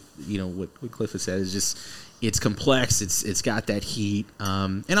exactly what Cliff has said. Is just it's complex. It's got that heat,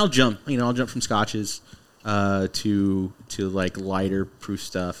 and I'll jump from scotches to like lighter proof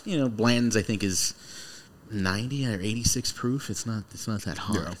stuff. Blanton's I think is 90 or 86 proof. It's not that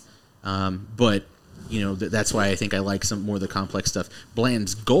hot, but. That's why I think I like some more of the complex stuff.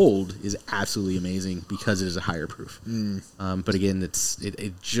 Bland's Gold is absolutely amazing because it is a higher proof. But again,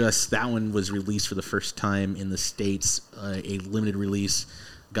 it just that one was released for the first time in the States, a limited release.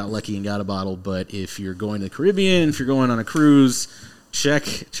 Got lucky and got a bottle. But if you're going to the Caribbean, if you're going on a cruise, check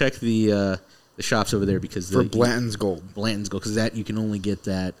the shops over there because For Blanton's Gold. Blanton's Gold, because that you can only get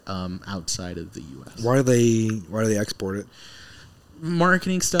that outside of the U.S. Why do they export it?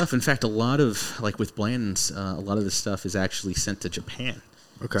 Marketing stuff. In fact, a lot of like with Blanton's, a lot of the stuff is actually sent to Japan.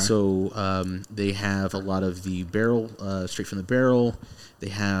 Okay. So they have a lot of the barrel, straight from the barrel. They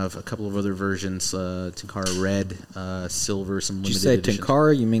have a couple of other versions, Tenkara Red, Silver, some Did you limited say editions.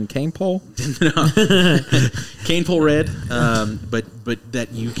 Tenkara? You mean cane pole? Cane Pole Red, but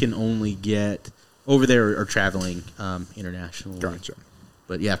that you can only get over there or traveling internationally. Gotcha.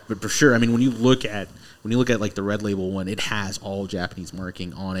 But yeah, but for sure, I mean, when you look at like the red label one, it has all Japanese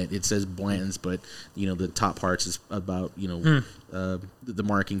marking on it. It says Blanton's, but the top parts is about the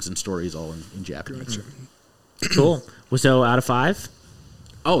markings and stories all in Japanese. Cool. So out of 5?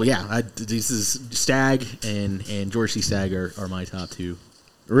 Oh yeah, this is Stag and George C. Stag are my top 2.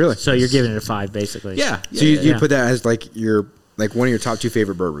 Really? So you're giving it a 5, basically. Yeah. So you yeah. put that as like one of your top 2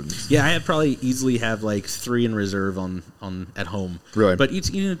 favorite bourbons. Yeah, I probably easily have like 3 in reserve on at home. Really? But it's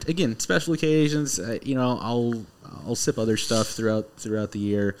again, special occasions. I'll sip other stuff throughout the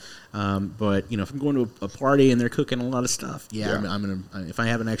year. But if I'm going to a party and they're cooking a lot of stuff, I'm gonna if I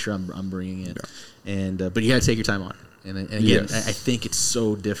have an extra, I'm bringing it. And but you gotta take your time on it. And again, I think it's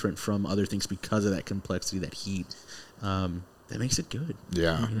so different from other things because of that complexity, that heat. That makes it good.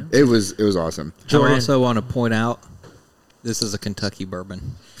 Yeah, it was awesome. I also want to point out this is a Kentucky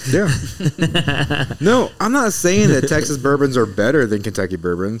bourbon. Yeah. No, I'm not saying that Texas bourbons are better than Kentucky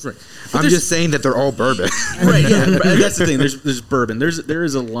bourbons. Right. I'm just saying that they're all bourbon. Right. Yeah. That's the thing. There's bourbon. There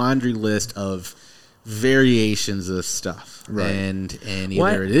is a laundry list of variations of stuff. Right. And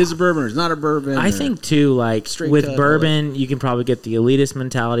either it is a bourbon or it's not a bourbon. I think too, like with cut, bourbon, you can probably get the elitist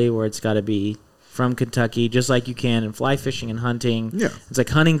mentality where it's got to be from Kentucky, just like you can in fly fishing and hunting. Yeah. It's like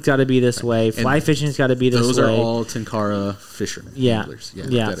hunting's got to be this way, fly fishing's got to be this way. Those are all Tenkara fishermen. Yeah. Anglers.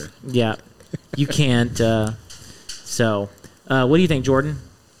 Yeah. You can't. So, what do you think, Jordan?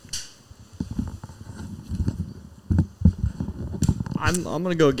 I'm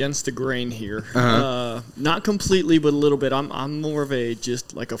gonna go against the grain here. Not completely, but a little bit. I'm more of a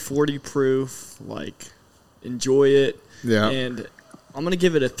just like a 40 proof, like enjoy it. Yeah. And I'm gonna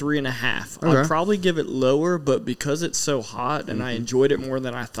give it a 3.5. Okay. I'd probably give it lower, but because it's so hot and I enjoyed it more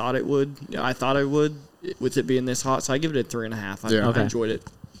than I thought it would. I thought I would with it being this hot, so I give it a 3.5. Yeah. I enjoyed it.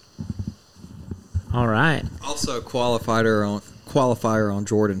 All right. Also, a qualifier on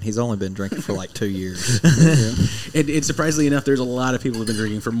Jordan. He's only been drinking for like 2 years. And surprisingly enough, there's a lot of people who've been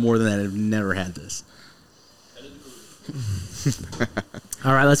drinking for more than that and have never had this.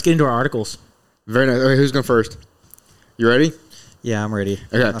 All right, let's get into our articles. Very nice. Okay, who's going first? You ready? Yeah, I'm ready.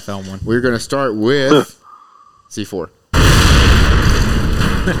 Okay. I found one. We're going to start with C4.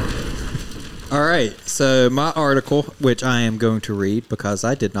 All right. So my article, which I am going to read because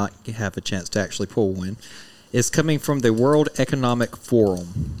I did not have a chance to actually pull one, is coming from the World Economic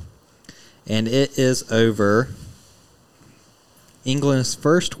Forum. And it is over England's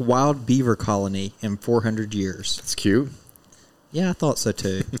first wild beaver colony in 400 years. It's cute. Yeah, I thought so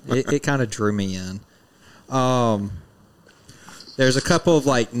too. It kind of drew me in. There's a couple of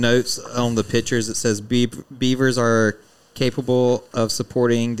like notes on the pictures. It says beavers are capable of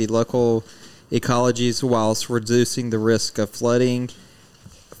supporting the local ecologies whilst reducing the risk of flooding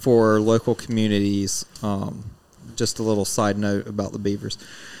for local communities. Just a little side note about the beavers.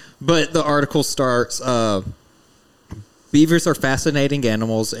 But the article starts, beavers are fascinating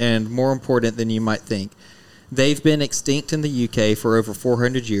animals and more important than you might think. They've been extinct in the UK for over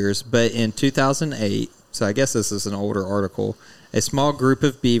 400 years, but in 2008, so I guess this is an older article, a small group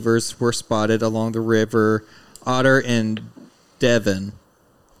of beavers were spotted along the river Otter in Devon.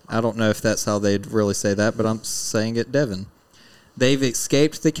 I don't know if that's how they'd really say that, but I'm saying it Devon. They've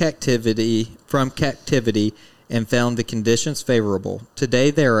escaped from captivity and found the conditions favorable.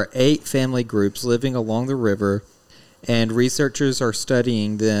 Today there are 8 family groups living along the river, and researchers are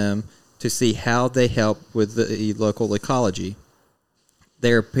studying them to see how they help with the local ecology.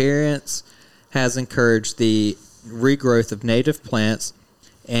 Their appearance has encouraged the regrowth of native plants,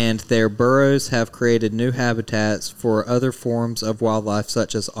 and their burrows have created new habitats for other forms of wildlife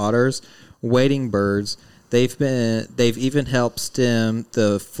such as otters, wading birds. They've even helped stem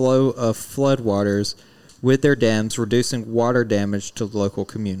the flow of floodwaters with their dams, reducing water damage to local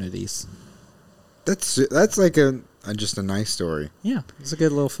communities. That's like just a nice story. Yeah, it's a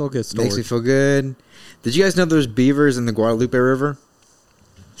good little feel-good story. Makes me feel good. Did you guys know there's beavers in the Guadalupe River?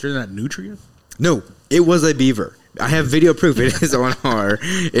 Sure they're not nutria? No, it was a beaver. I have video proof. It is on our.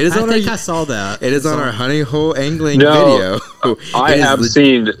 It is on I saw that. It is on our honey hole angling video. I have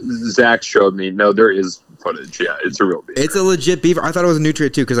seen. Zach showed me. No, there is footage. Yeah, it's a real beaver. It's a legit beaver. I thought it was a nutria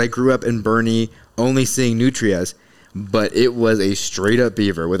too because I grew up in Bernie only seeing nutrias, but it was a straight up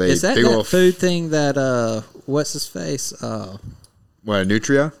beaver with a is that big that old food thing that what's his face? What, a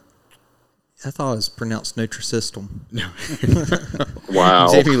nutria? I thought it was pronounced Nutrisystem. No.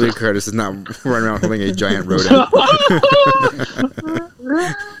 Wow. Jamie Lee Curtis is not running around holding a giant rodent.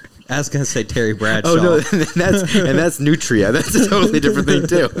 I was going to say Terry Bradshaw. Oh, no, that's Nutria. That's a totally different thing,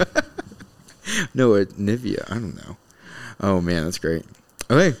 too. No, Nivea. I don't know. Oh, man, that's great.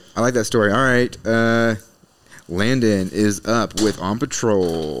 Okay, I like that story. All right, Landon is up with On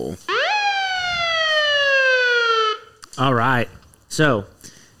Patrol. All right. So,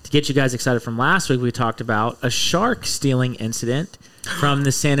 to get you guys excited from last week, we talked about a shark stealing incident from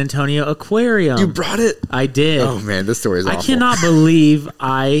the San Antonio Aquarium. You brought it? I did. Oh, man, this story is awful. I cannot believe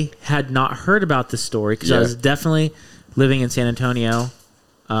I had not heard about this story because I was definitely living in San Antonio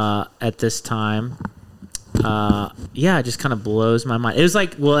at this time. It just kind of blows my mind. It was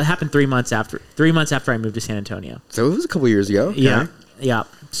like, well, it happened 3 months after I moved to San Antonio. So it was a couple years ago. Okay. Yeah.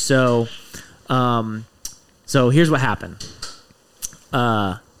 So here's what happened.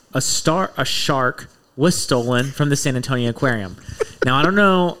 A shark was stolen from the San Antonio Aquarium. Now, I don't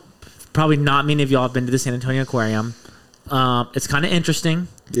know, probably not many of y'all have been to the San Antonio Aquarium, It's kind of interesting.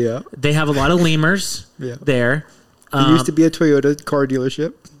 Yeah. They have a lot of lemurs there. It used to be a Toyota car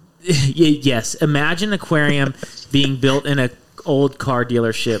dealership. Yes. Imagine an aquarium being built in an old car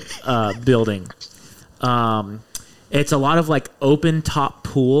dealership building. It's a lot of like open top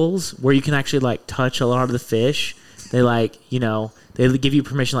pools where you can actually like touch a lot of the fish. They like, they give you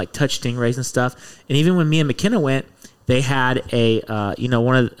permission to like touch stingrays and stuff. And even when me and McKenna went, they had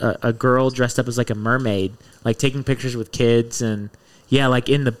a girl dressed up as like a mermaid, like taking pictures with kids and like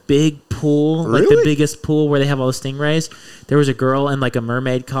in the big pool, like the biggest pool where they have all the stingrays. There was a girl in like a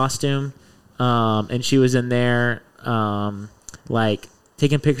mermaid costume, and she was in there, like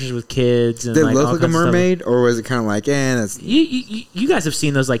taking pictures with kids. And did it like, look all like a kinds of stuff. mermaid, or was it kind of like, that's... You guys have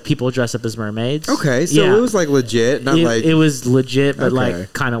seen those like people dress up as mermaids. Okay, so it was like legit, not like... It was legit, but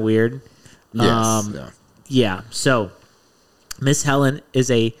like kind of weird. Yes. Yeah, so Miss Helen is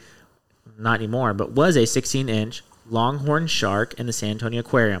not anymore, but was a 16-inch longhorn shark in the San Antonio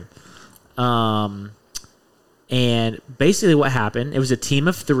Aquarium. And basically what happened, it was a team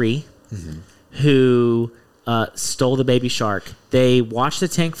of 3 who stole the baby shark. They watched the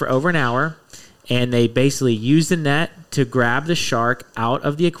tank for over an hour, and they basically used the net to grab the shark out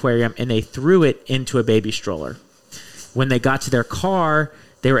of the aquarium, and they threw it into a baby stroller. When they got to their car,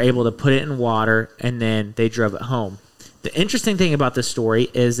 they were able to put it in water, and then they drove it home. The interesting thing about this story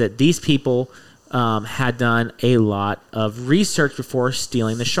is that these people had done a lot of research before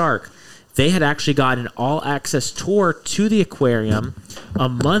stealing the shark. They had actually gotten an all-access tour to the aquarium a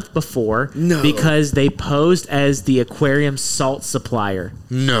month before because they posed as the aquarium salt supplier.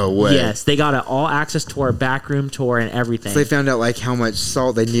 No way. Yes, they got an all-access tour, backroom tour, and everything. So they found out like how much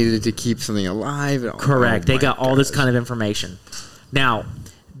salt they needed to keep something alive. Correct. They got all this kind of information. Now,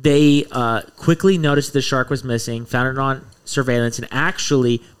 they quickly noticed the shark was missing, found it on surveillance, and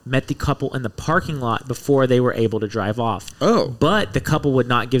actually met the couple in the parking lot before they were able to drive off. Oh. But the couple would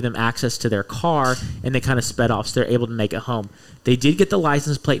not give them access to their car, and they kind of sped off, so they're able to make it home. They did get the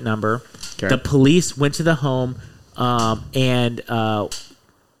license plate number. Okay. The police went to the home, and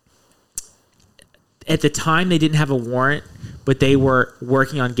at the time they didn't have a warrant, but they were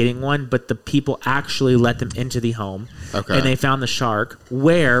working on getting one, but the people actually let them into the home. Okay. And they found the shark,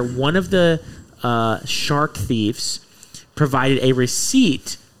 where one of the shark thieves provided a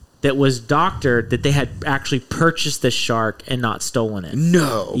receipt that was doctored that they had actually purchased the shark and not stolen it.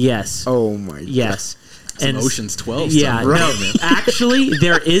 No. Yes. Oh my God. Yes. And Ocean's 12. Yeah. Right, No, man. actually,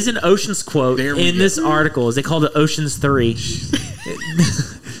 there is an Ocean's quote There we in go. this article. They called it Ocean's 3.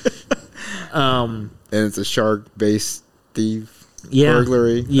 And it's a shark-based thief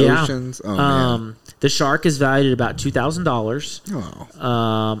burglary. Yeah. Oceans. Oh man. The shark is valued at about $2,000.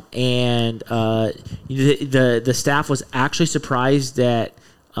 Oh. And the staff was actually surprised at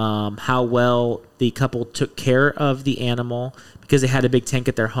how well the couple took care of the animal, because they had a big tank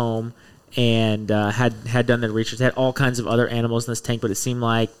at their home and had done their research. They had all kinds of other animals in this tank, but it seemed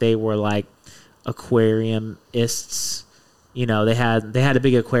like they were like aquariumists. They had a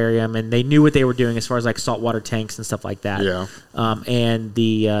big aquarium, and they knew what they were doing as far as like saltwater tanks and stuff like that. Yeah. And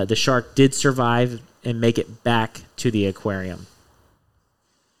the shark did survive and make it back to the aquarium.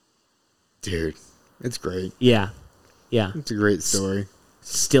 Dude, it's great. Yeah. It's a great story.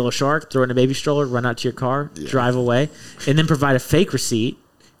 Steal a shark, throw it in a baby stroller, run out to your car, drive away, and then provide a fake receipt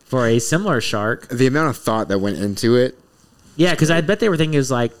for a similar shark. The amount of thought that went into it. Yeah, because I bet they were thinking it was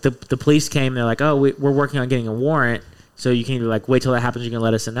like the police came, they're like, oh, we're working on getting a warrant, so you can either like wait till that happens, you can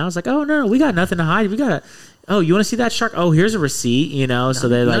let us in. Now it's like, oh no, we got nothing to hide. We got you want to see that shark? Oh, here's a receipt, so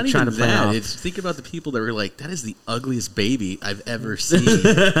they're like trying to play it off. Think about the people that were like, that is the ugliest baby I've ever seen.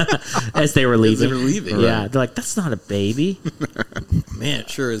 As they were leaving. Yeah, Right. they're like, that's not a baby. Man, it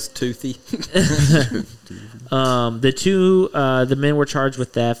sure is toothy. The men were charged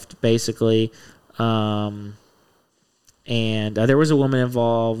with theft, basically. And there was a woman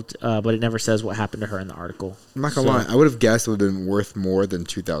involved, but it never says what happened to her in the article. I'm not gonna lie, I would have guessed it would have been worth more than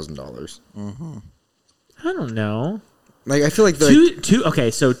 $2,000. I don't know. Like, I feel like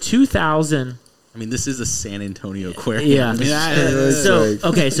Okay, so 2,000. I mean, this is a San Antonio aquarium. Yeah.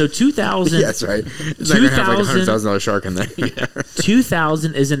 So 2,000. Yeah, that's right. It's not gonna have like a $100,000 shark in there.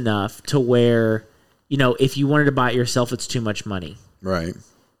 2,000 is enough to where, if you wanted to buy it yourself, it's too much money. Right.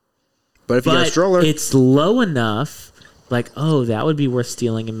 But if you got a stroller, it's low enough. Like, oh, that would be worth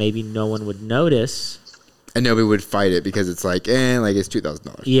stealing, and maybe no one would notice. and nobody would fight it because it's like, it's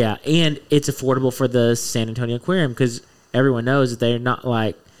 $2,000. Yeah, and it's affordable for the San Antonio Aquarium because everyone knows that they're not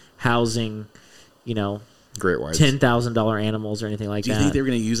like housing, great whites, $10,000 animals or anything like that. Do you think they were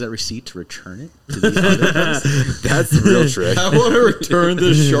going to use that receipt to return it to these other places? That's the real trick. I want to return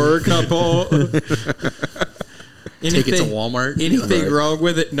the shark I bought. take it to Walmart. Anything wrong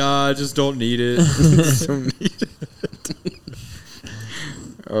with it? Nah, I just don't need it.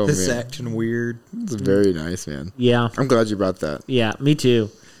 Oh, This man. acting weird. It's very nice, man. Yeah. I'm glad you brought that. Yeah, me too.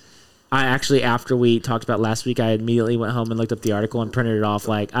 I actually, after we talked about last week, I immediately went home and looked up the article and printed it off.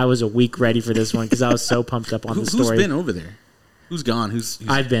 Like, I was a week ready for this one because I was so pumped up on the story. Who's been over there? Who's gone? Who's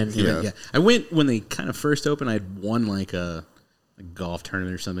I've been. Yeah. I went when they kind of first opened. I had won like a golf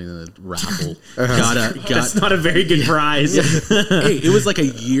tournament or something. The raffle That's not a very good prize. Hey, it was like a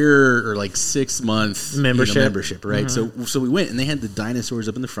year or like 6 month Membership. right? So we went and they had the dinosaurs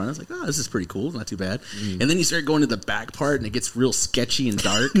up in the front. I was like, oh, this is pretty cool, not too bad. And then you start going to the back part and it gets real sketchy and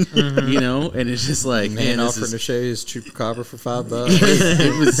dark, and it's just like, man, offering to show you his chupacabra for $5.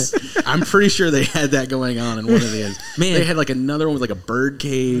 it was. I'm pretty sure they had that going on in one of the. Man. They had like another one with like a bird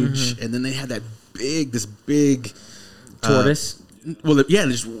cage, and then they had this big Tortoise. Well, yeah,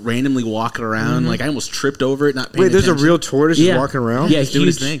 just randomly walking around. Like I almost tripped over it. Not paying Wait, there's a attention. real tortoise just walking around? Yeah, doing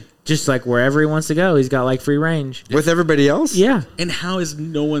his huge. thing. Just like wherever he wants to go, he's got like free range. With everybody else? Yeah. And how is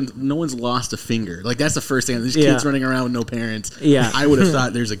no one's lost a finger? Like that's the first thing. There's Yeah. kids running around with no parents. Yeah. I would have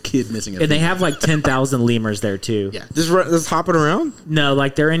thought there's a kid missing a And finger. they have like 10,000 lemurs there too. Yeah. Just hopping around? No,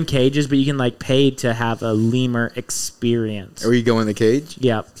 like they're in cages, but you can like pay to have a lemur experience. Or you go in the cage?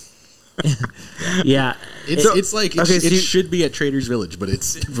 Yep. Yeah. It's like okay, it so you- should be at Trader's Village, but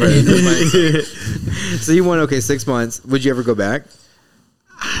it's So you went, 6 months. Would you ever go back?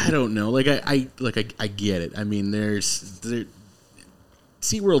 I don't know. Like I get it. I mean,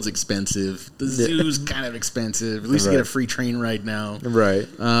 SeaWorld's expensive. The zoo's kind of expensive. At least you get a free train ride now. Right.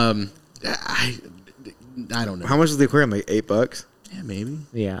 I don't know. How much is the aquarium? Like $8? Yeah, maybe.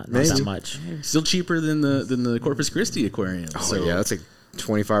 Yeah, not Maybe. that much. Still cheaper than the Corpus Christi aquarium. Oh, so, yeah. That's like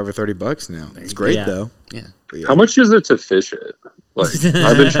 $25 or $30 now. It's great, Yeah. though. yeah. But yeah. How much is it to fish it? Like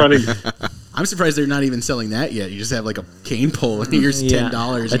I've been trying to. I'm surprised they're not even selling that yet. You just have like a cane pole and here's Yeah.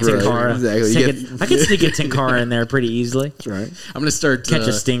 $10. A Tinkara. Exactly. You I could sneak a Tinkara in there pretty easily. That's right. I'm gonna start Catch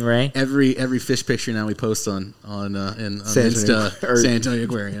a stingray. every fish picture now we post on San Insta Antonio. San Antonio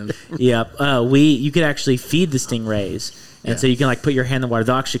Aquarium. Yep. You could actually feed the stingrays, and so you can like put your hand in the water.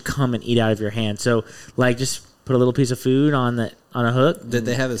 They'll actually come and eat out of your hand. So like just put a little piece of food on a hook. Did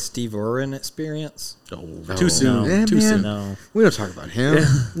they have a Steve Irwin experience? Too soon. Yeah, Too man. soon. No. We don't talk about him.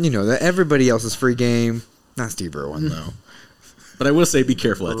 You know that everybody else's free game. Not Steve Irwin, though. But I will say, be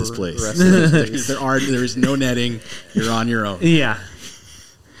careful at this place. there is no netting. You're on your own. Yeah.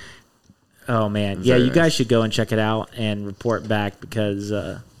 Oh man, yeah. Very You nice. guys should go and check it out and report back because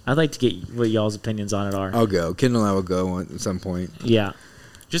I'd like to get what y'all's opinions on it are. I'll go. Kendall and I will go at some point. Yeah.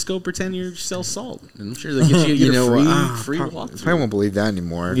 Just go pretend you sell salt. And I'm sure they get you, free walk. I won't believe that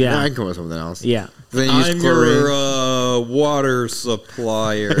anymore. Yeah. I can come up with something else. Yeah. Then you use I'm chlorine. your water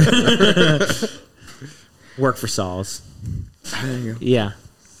supplier. Work for Saul's. There you go. Yeah.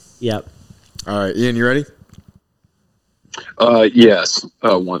 Yep. All right, Ian, you ready? Yes.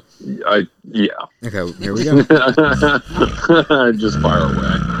 Yeah. Okay, here we go. Just fire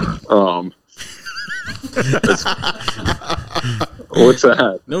away. What's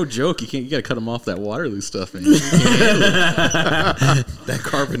that? No joke. You got to cut them off that Waterloo stuff, man. That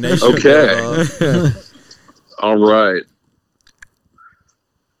carbonation. Okay. All right.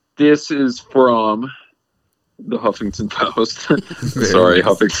 This is from the Huffington Post. Sorry,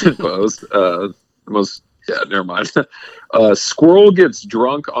 Huffington Post. Never mind. Squirrel gets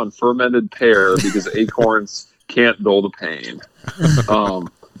drunk on fermented pear because acorns can't dull the pain.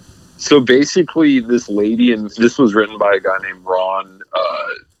 So basically, this lady, and this was written by a guy named Ron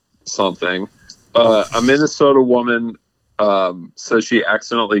something. A Minnesota woman says she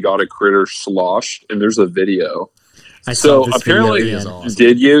accidentally got a critter sloshed, and there's a video. I saw So this apparently, video, Ian.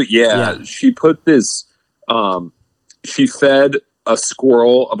 did you? Yeah. She put this. She fed a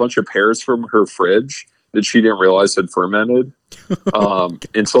squirrel a bunch of pears from her fridge that she didn't realize had fermented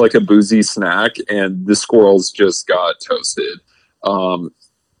into like a boozy snack, and the squirrels just got toasted.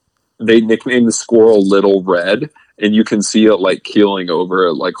 They nicknamed the squirrel Little Red, and you can see it like keeling over.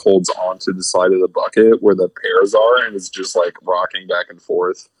 It like holds onto the side of the bucket where the pears are, and it's just like rocking back and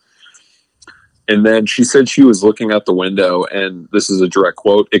forth. And then she said she was looking out the window, and this is a direct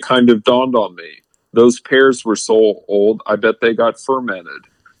quote, "It kind of dawned on me. Those pears were so old, I bet they got fermented."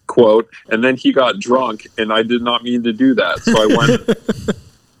 Quote, and then he got drunk, and I did not mean to do that. So I went...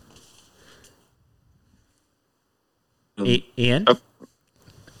 Ian?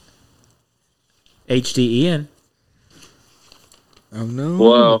 HD Ian? Oh, no.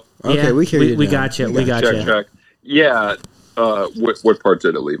 Hello? Okay, Yeah, we hear you we now. got you. We got you. Check. Yeah. What part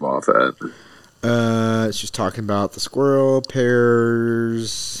did it leave off at? It's just talking about the squirrel,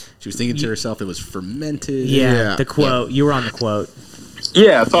 pears. She was thinking to herself it was fermented. Yeah, the quote. You were on the quote.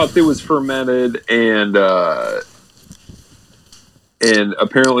 Yeah, I thought it was fermented, and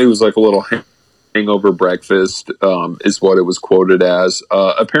apparently it was like a little hangover breakfast, is what it was quoted as.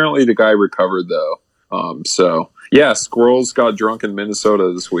 Apparently the guy recovered though. So yeah, squirrels got drunk in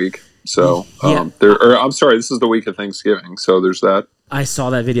Minnesota this week. So I'm sorry, this is the week of Thanksgiving. So there's that. I saw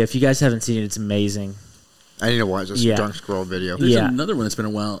that video. If you guys haven't seen it, it's amazing. I need to watch this drunk squirrel video. There's another one that's been a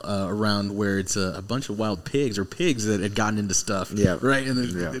while around where it's a bunch of wild pigs or pigs that had gotten into stuff. Yeah. Right? And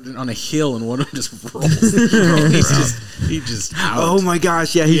they're on a hill and one of them just rolls. He's just out. Oh my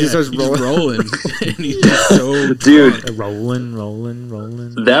gosh, yeah, he just starts rolling. And he's just so dude. Rolling.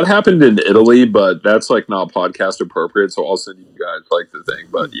 That happened in Italy, but that's like not podcast appropriate, so I'll send you guys like the thing.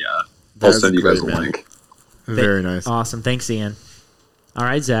 But yeah, I'll send you guys a link. Very nice. Awesome. Thanks, Ian. All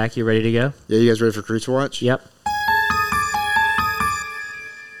right, Zach, you ready to go? Yeah, you guys ready for Creature Watch? Yep.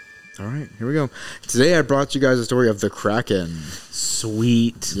 All right, here we go. Today I brought you guys a story of the Kraken.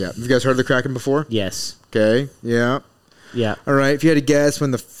 Sweet. Yeah, have you guys heard of the Kraken before? Yes. Okay, yeah. Yeah. All right, if you had to guess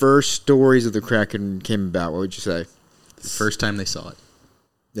when the first stories of the Kraken came about, what would you say? The first time they saw it.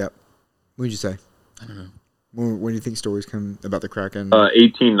 Yep. What would you say? I don't know. When do you think stories come about the Kraken?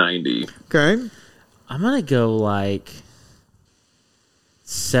 1890. Okay. I'm going to go like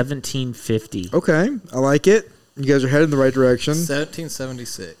 1750. Okay, I like it. You guys are headed in the right direction.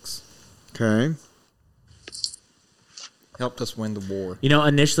 1776. Okay. Helped us win the war. You know,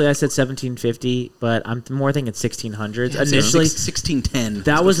 initially I said 1750, but I'm more thinking 1600s. Yeah, initially, 1610.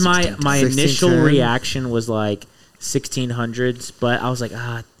 That was my initial 1610. reaction was like 1600s, but I was like,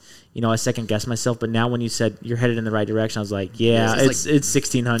 I second guessed myself. But now when you said you're headed in the right direction, I was like, it's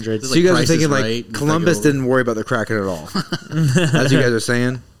 1600s. So you guys are thinking Right, like Columbus didn't worry about the Kraken at all. That's what you guys are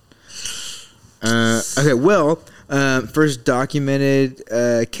saying? Okay, well, first documented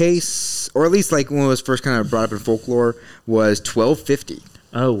case, or at least like when it was first kind of brought up in folklore, was 1250.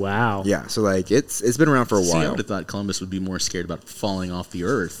 Oh, wow. Yeah, so like it's been around for a I while. would have thought Columbus would be more scared about falling off the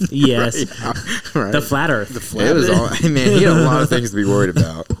earth. Yes. Right. The flat earth. It was all, man, he had a lot of things to be worried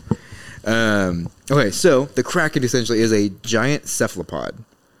about. Okay, so the Kraken essentially is a giant cephalopod,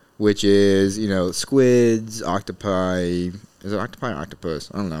 which is, squids, octopi. Is it octopi or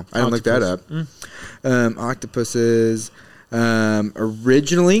octopus? I don't know. I didn't look that up. Octopuses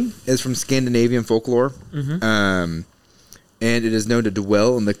originally is from Scandinavian folklore. Mm-hmm. And it is known to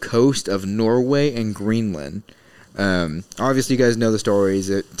dwell on the coast of Norway and Greenland. Obviously, you guys know the stories.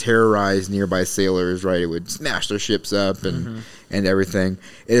 It terrorized nearby sailors, right? It would smash their ships up and everything.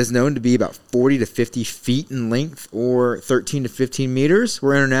 It is known to be about 40 to 50 feet in length or 13 to 15 meters.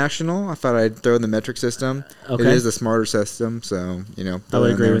 We're international. I thought I'd throw in the metric system. Okay. It is a smarter system, so, I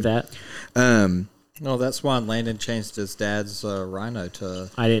would agree with that. No, that's why Landon changed his dad's Rhino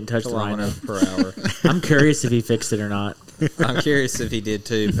to I didn't touch the Rhino. kilometers per hour. I'm curious if he fixed it or not. I'm curious if he did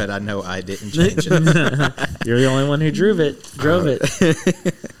too, but I know I didn't change it. You're the only one who drove it.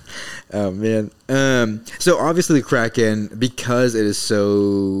 Oh, man. So, obviously, the Kraken, because it is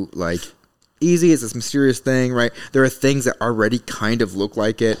so, easy, it's this mysterious thing, right? There are things that already kind of look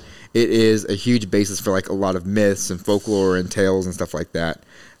like it. It is a huge basis for, a lot of myths and folklore and tales and stuff like that.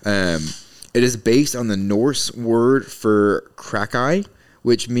 It is based on the Norse word for krakai,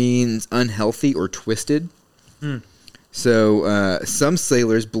 which means unhealthy or twisted. So some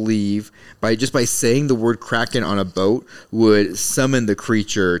sailors believe by saying the word Kraken on a boat would summon the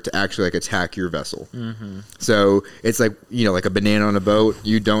creature to actually attack your vessel. Mm-hmm. So it's like a banana on a boat.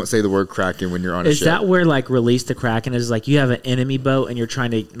 You don't say the word Kraken when you're on a ship. Is that where Release the Kraken is you have an enemy boat and you're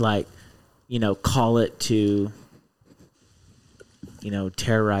trying to call it to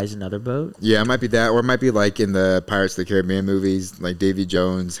terrorize another boat? Yeah, it might be that, or it might be in the Pirates of the Caribbean movies, Davy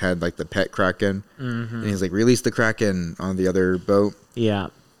Jones had the pet Kraken, and he's release the Kraken on the other boat. Yeah.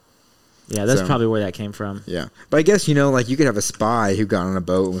 Yeah, that's probably where that came from. Yeah. But I guess, you could have a spy who got on a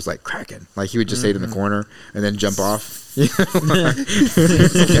boat and was Kraken. He would just say it in the corner and then jump off. That's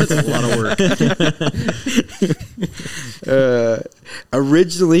a lot of work.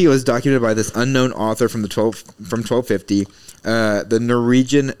 Originally, it was documented by this unknown author from 1250, the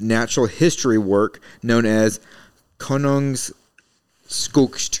Norwegian natural history work known as Konungs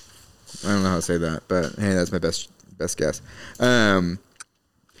Skogst. I don't know how to say that, but hey, that's my best guess.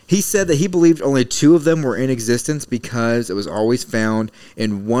 He said that he believed only 2 of them were in existence because it was always found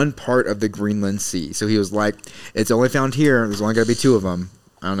in one part of the Greenland Sea. So he was like, it's only found here. There's only got to be 2 of them.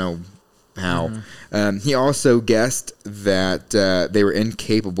 I don't know how. He also guessed that they were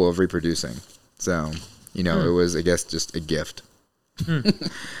incapable of reproducing. So, it was, I guess, just a gift. It's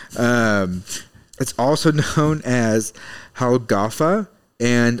also known as Halgafa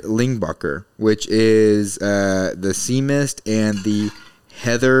and Lingbacher, which is the sea mist and the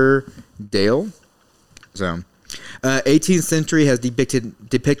heather dale. So, 18th century has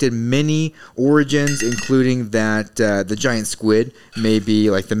depicted many origins, including that the giant squid may be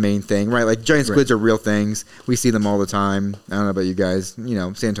like the main thing, right? Like giant squids are real things. We see them all the time. I don't know about you guys. You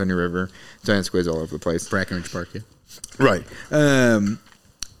know, San Antonio River, giant squids all over the place. Brackenridge Park, yeah. Right.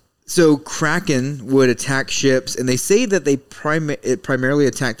 So Kraken would attack ships, and they say that they primarily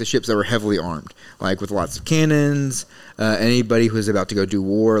attacked the ships that were heavily armed, like with lots of cannons. Anybody who was about to go do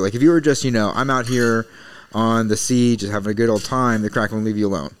war, like if you were just, I'm out here on the sea just having a good old time, the Kraken will leave you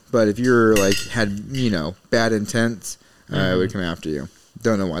alone. But if you're like had bad intents, it would come after you.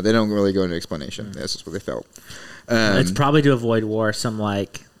 Don't know why. They don't really go into explanation. That's just what they felt. It's probably to avoid war. Some guy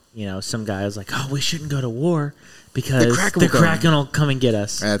was like, "Oh, we shouldn't go to war because the Kraken will come and get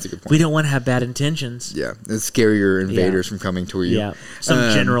us." That's a good point. We don't want to have bad intentions. Yeah, it's scarier invaders from coming to you. Yeah,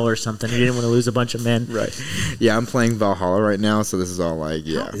 some general or something. He didn't want to lose a bunch of men. Right. Yeah, I'm playing Valhalla right now, so this is all like,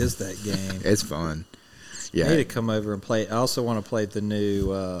 How is that game? It's fun. Yeah. I need to come over and play. I also want to play the new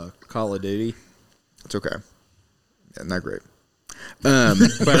Call of Duty. It's okay. Yeah, not great. So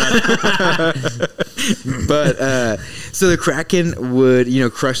the Kraken would,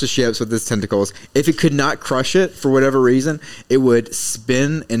 crush the ships with its tentacles. If it could not crush it for whatever reason, it would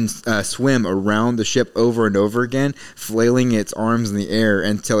spin and swim around the ship over and over again, flailing its arms in the air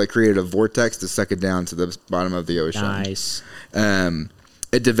until it created a vortex to suck it down to the bottom of the ocean. Nice.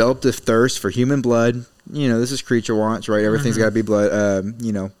 It developed a thirst for human blood. This is Creature Watch, right? Everything's got to be blood,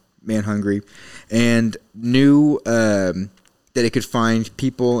 man hungry. And knew that it could find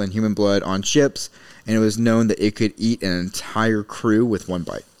people and human blood on ships, and it was known that it could eat an entire crew with one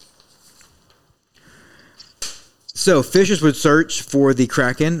bite. So fishers would search for the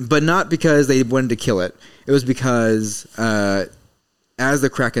Kraken, but not because they wanted to kill it. It was because as the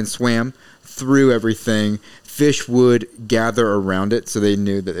Kraken swam through everything, fish would gather around it, so they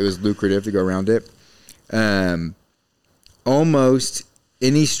knew that it was lucrative to go around it. Almost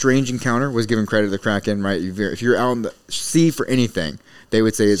any strange encounter was given credit to the Kraken, right? If you're out on the sea for anything, they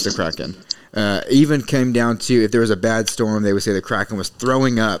would say it's the Kraken. Even came down to if there was a bad storm, they would say the Kraken was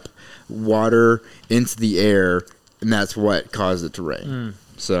throwing up water into the air, and that's what caused it to rain.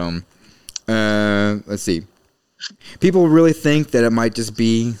 So, let's see. People really think that it might just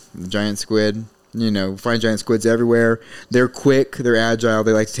be the giant squid. Find giant squids everywhere. They're quick, they're agile,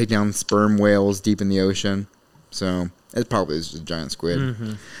 they like to take down sperm whales deep in the ocean. So it probably is just a giant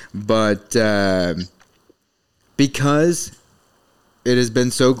squid. But because it has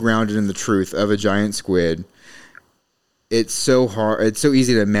been so grounded in the truth of a giant squid, it's so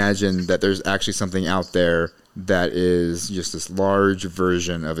easy to imagine that there's actually something out there that is just this large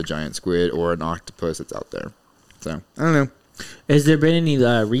version of a giant squid or an octopus that's out there. So, I don't know. Has there been any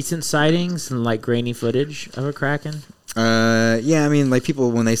recent sightings and grainy footage of a Kraken? Yeah, I mean,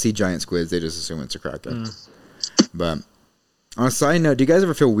 people, when they see giant squids, they just assume it's a Kraken. But on a side note, do you guys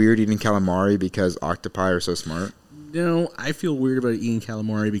ever feel weird eating calamari because octopi are so smart? No, I feel weird about eating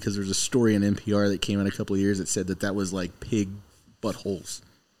calamari because there's a story on NPR that came out a couple of years that said that was like pig buttholes.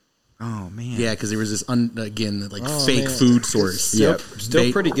 Oh man! Yeah, because there was this fake food source. Still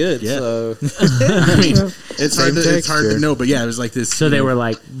pretty good. Yeah. So I mean, it's hard to know, but yeah, it was like this. So they were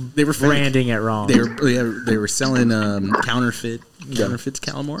branding fake. it wrong. They were selling counterfeits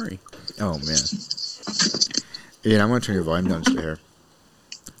calamari. Oh man! Ian, I'm gonna turn your volume down just a hair.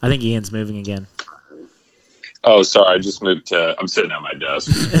 I think Ian's moving again. Oh, sorry. I just moved to. I'm sitting at my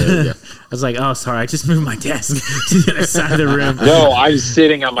desk. I was like, oh, sorry. I just moved my desk to the other side of the room. No, I'm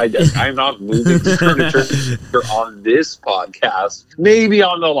sitting at my desk. I'm not moving furniture on this podcast. Maybe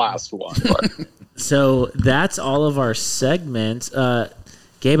on the last one. But. So that's all of our segments.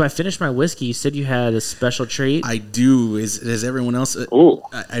 Gabe, I finished my whiskey. You said you had a special treat. I do. Is everyone else? Ooh.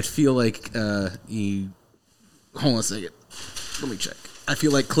 I feel like you. Hold on a second. Let me check. I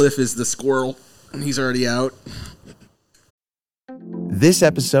feel like Cliff is the squirrel. He's already out. This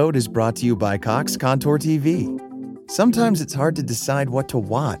episode is brought to you by Cox Contour TV. Sometimes it's hard to decide what to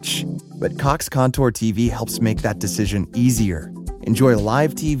watch, but Cox Contour TV helps make that decision easier. Enjoy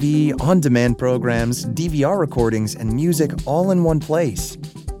live TV, on-demand programs, DVR recordings, and music all in one place.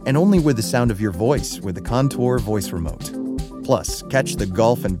 And only with the sound of your voice with the Contour voice remote. Plus, catch the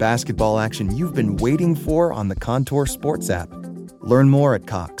golf and basketball action you've been waiting for on the Contour Sports app. Learn more at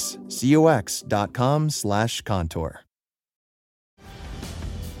cox.com/contour.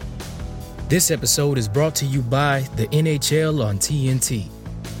 This episode is brought to you by the NHL on TNT.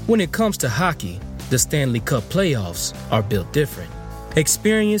 When it comes to hockey, the Stanley Cup playoffs are built different.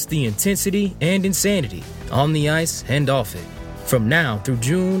 Experience the intensity and insanity on the ice and off it. from now through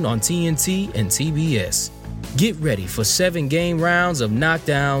June on TNT and TBS. Get ready for 7 game rounds of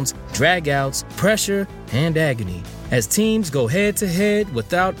knockdowns, dragouts, pressure, and agony as teams go head-to-head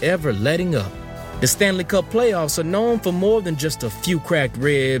without ever letting up. The Stanley Cup playoffs are known for more than just a few cracked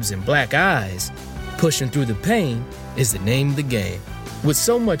ribs and black eyes. Pushing through the pain is the name of the game. With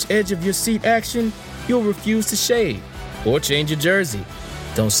so much edge-of-your-seat action, you'll refuse to shade or change your jersey.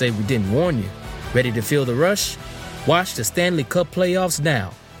 Don't say we didn't warn you. Ready to feel the rush? Watch the Stanley Cup playoffs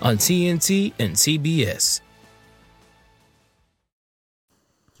now on TNT and TBS.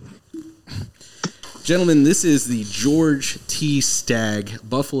 Gentlemen, this is the George T. Stagg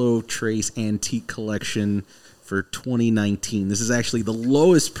Buffalo Trace Antique Collection for 2019. This is actually the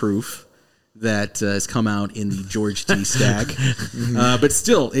lowest proof that has come out in the George T. Stagg. But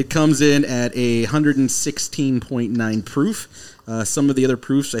still, it comes in at a 116.9 proof. Some of the other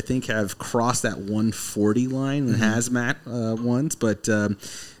proofs, I think, have crossed that 140 line, the hazmat ones. But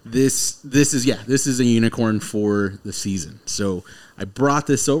this is a unicorn for the season. So I brought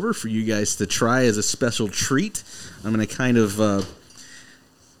this over for you guys to try as a special treat. I'm going to kind of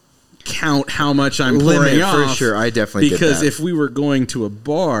count how much I'm pouring off. For sure, I definitely because get that. if we were going to a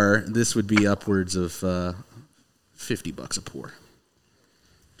bar, this would be upwards of $50 a pour.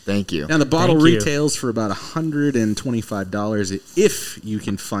 Thank you. Now the bottle retails for about $125 if you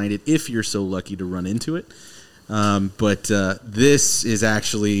can find it, if you're so lucky to run into it. But this is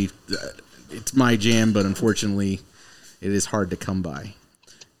actually it's my jam, but unfortunately, it is hard to come by.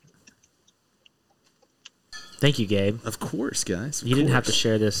 Thank you, Gabe. Of course, guys. You didn't have to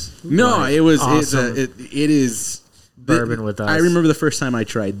share this. No, it was awesome. it is bourbon with us. I remember the first time I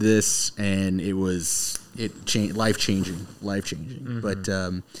tried this, and it was life changing. Mm-hmm. But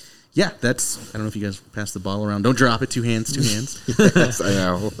yeah, that's. I don't know if you guys pass the bottle around. Don't drop it. 2 hands. Yes, I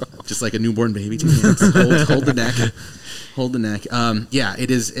know. Just like a newborn baby. 2 hands. Hold the neck. Hold the neck. Yeah,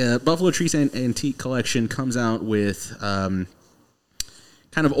 it is. Buffalo Trace Antique Collection comes out with kind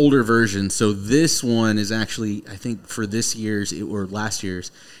of older versions. So this one is actually, I think, for this year's or last year's,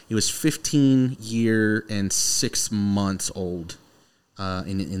 it was 15 year and 6 months old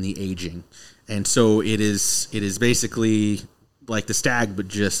in the aging, and so it is basically like the Stag, but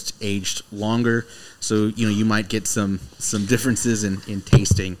just aged longer. So you might get some differences in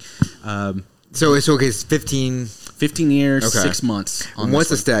tasting. So it's okay. It's 15 years, okay. 6 months. What's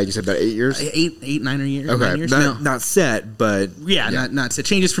the Stag? You said about 8 years? 9 years. Okay, 9 years? not set, but not set. It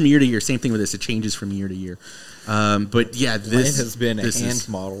changes from year to year. Same thing with this. It changes from year to year. But yeah, this has been a hand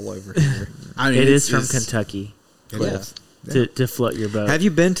model over here. I mean, it is from Kentucky. Yeah. To float your boat. Have you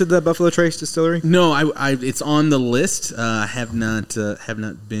been to the Buffalo Trace distillery? No, I it's on the list. Have not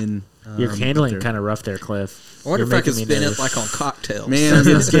been. You're handling kind of rough there, Cliff. I wonder You're if I could making spin me it nervous. like on cocktails. Man, I'm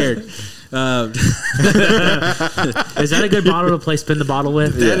getting scared. Is that a good bottle to play spin the bottle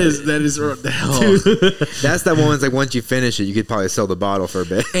with? That is the hell. That's that one. Like once you finish it, you could probably sell the bottle for a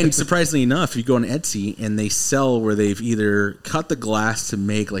bit. And surprisingly enough, you go on Etsy and they sell where they've either cut the glass to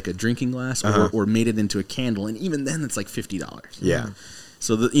make like a drinking glass or made it into a candle, and even then it's like $50. Yeah.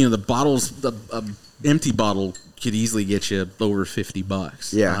 So the bottles, the empty bottle could easily get you over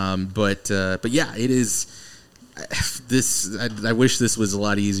 $50. Yeah. But yeah, it is. This I wish this was a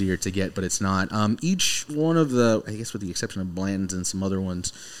lot easier to get, but it's not. Each one of the, I guess with the exception of Blanton's and some other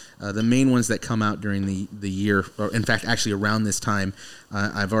ones, the main ones that come out during the year, or in fact actually around this time,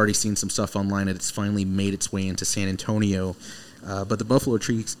 I've already seen some stuff online that it's finally made its way into San Antonio. But the Buffalo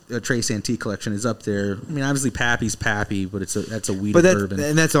Trace Antique Collection is up there. I mean, obviously Pappy's Pappy, but that's a wheat bourbon.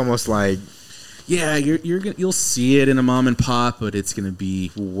 And that's almost like. Yeah, you'll see it in a mom and pop, but it's gonna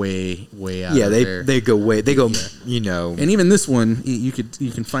be way out. Yeah, there. they go. And even this one, you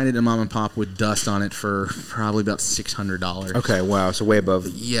can find it in a mom and pop with dust on it for probably about $600. Okay, wow, so way above.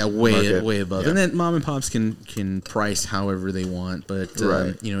 Yeah, way above. Yeah. And then mom and pops can price however they want, but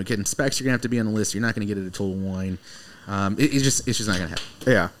right. Getting specs, you're gonna have to be on the list. You're not gonna get it at Total Wine. It's just not gonna happen.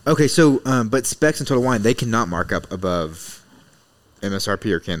 Yeah. Okay. So, but specs and Total Wine, they cannot mark up above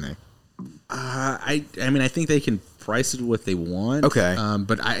MSRP, or can they? I mean, I think they can price it what they want. Okay.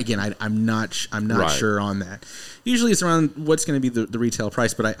 But I'm not Right. sure on that. Usually it's around what's going to be the retail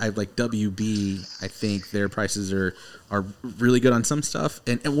price, but I like WB. I think their prices are really good on some stuff,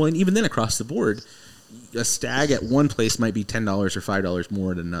 and even then across the board, a Stag at one place might be $10 or $5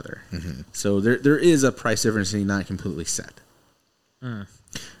 more at another. Mm-hmm. So there is a price difference, and not completely set.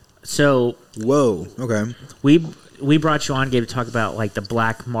 So whoa, okay. We brought you on, Gabe, to talk about like the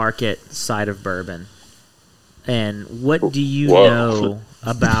black market side of bourbon. And what do you know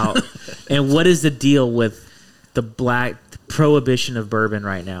about, and what is the deal with the prohibition of bourbon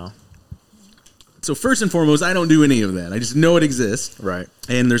right now? So first and foremost, I don't do any of that. I just know it exists. Right.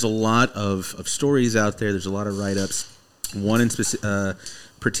 And there's a lot of stories out there. There's a lot of write-ups. One in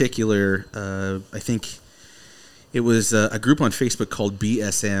particular, I think it was a group on Facebook called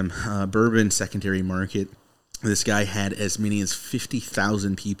BSM, Bourbon Secondary Market. This guy had as many as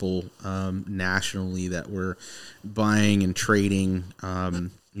 50,000 people nationally that were buying and trading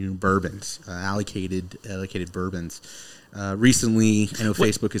bourbons, allocated bourbons. Recently, I know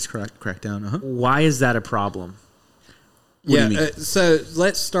Facebook has cracked down. Why is that a problem? What do you mean? So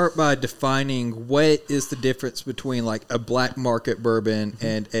let's start by defining what is the difference between like a black market bourbon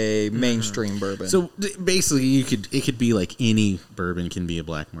and a mainstream bourbon. So basically, it could be like any bourbon can be a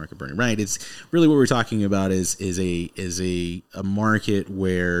black market bourbon, right? It's really what we're talking about is a market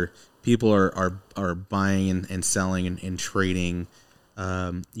where people are buying and selling and trading,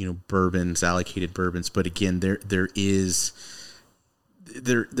 bourbons, allocated bourbons. But again, there is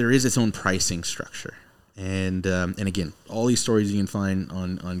its own pricing structure. And again, all these stories you can find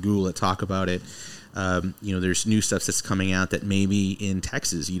on Google that talk about it. There's new stuff that's coming out that maybe in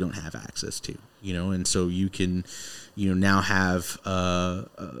Texas you don't have access to, and so you can, now have a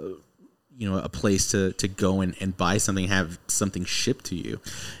place to go and buy something, have something shipped to you.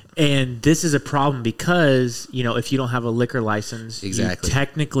 And this is a problem because, if you don't have a liquor license, exactly, you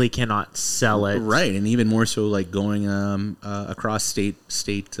technically cannot sell it. Right, and even more so like going across state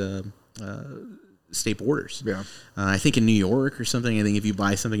borders. Yeah. I think in New York or something, I think if you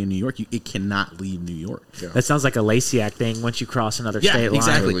buy something in New York, it cannot leave New York. Yeah. That sounds like a Lasiak thing once you cross another state line.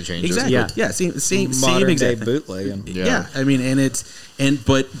 Exactly. Exactly. Yeah. Same modern exact day thing. bootlegging. Yeah. I mean, and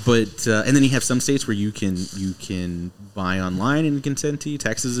then you have some states where you can buy online and consent to you.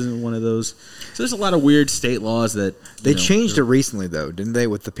 Texas isn't one of those. So there's a lot of weird state laws that they changed it recently though, didn't they?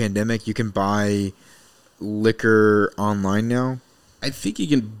 With the pandemic, you can buy liquor online now. I think you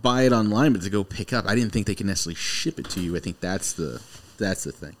can buy it online, but to go pick up, I didn't think they can necessarily ship it to you. I think that's the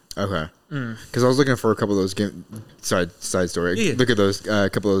thing. Okay. Because I was looking for a couple of those side story. Yeah. Look at those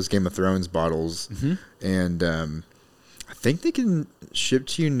couple of those Game of Thrones bottles, and I think they can ship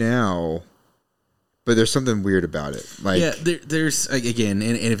to you now. But there's something weird about it. Like, there's again,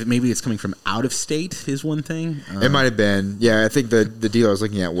 and if maybe it's coming from out of state is one thing. It might have been. Yeah, I think the deal I was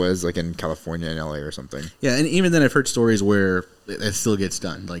looking at was like in California and LA or something. Yeah, and even then I've heard stories where it still gets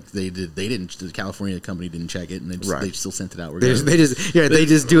done. Like the California company didn't check it, and they still sent it out. They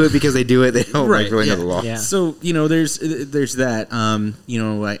just do it because they do it. They don't really know the law. Yeah. So there's that.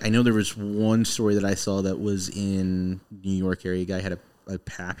 I know there was one story that I saw that was in New York area. A guy had a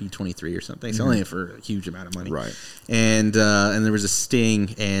Pappy 23 or something, selling it for a huge amount of money. Right. And there was a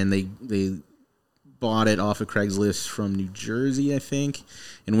sting, and they bought it off of Craigslist from New Jersey, I think.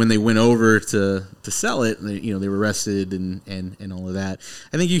 And when they went over to sell it, they were arrested and all of that.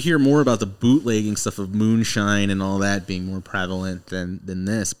 I think you hear more about the bootlegging stuff of moonshine and all that being more prevalent than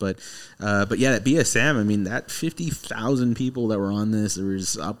this. But yeah, at BSM, I mean, that 50,000 people that were on this, there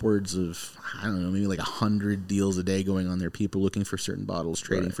was upwards of, I don't know, maybe like 100 deals a day going on there. People looking for certain bottles,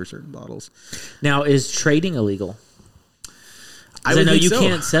 trading for certain bottles. Now, is trading illegal? I know you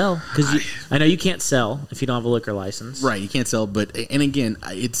can't sell because I know you can't sell if you don't have a liquor license. Right, you can't sell. And again,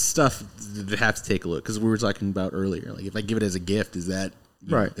 it's stuff that have to take a look because we were talking about earlier. Like if I give it as a gift, is that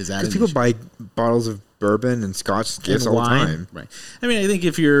right? Is that because people buy bottles of bourbon and Scotch gifts all the time? Right. I mean, I think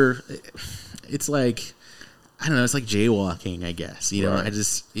it's like, I don't know, it's like jaywalking, I guess. Right.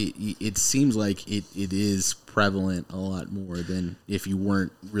 It seems like it is prevalent a lot more than if you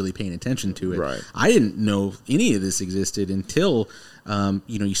weren't really paying attention to it. Right. I didn't know any of this existed until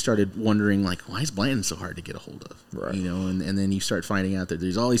you started wondering, like, why is Blanton so hard to get a hold of? Right. And then you start finding out that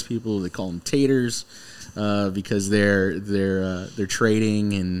there's all these people, they call them taters, because they're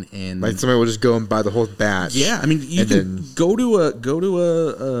trading and like somebody will just go and buy the whole batch. Yeah, I mean you can go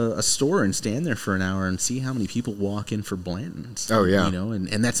to a store and stand there for an hour and see how many people walk in for Blanton's. Oh yeah,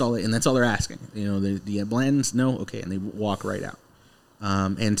 and that's all they're asking. Do you have Blanton's? No, okay, and they walk right out.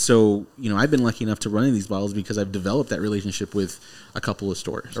 And so, I've been lucky enough to run in these bottles because I've developed that relationship with a couple of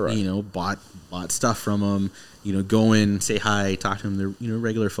stores. Right. Bought stuff from them. Go in, say hi, talk to them. They're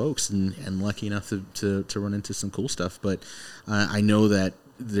regular folks, and lucky enough to run into some cool stuff. But I know that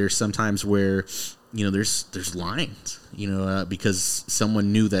there's sometimes where there's lines. Because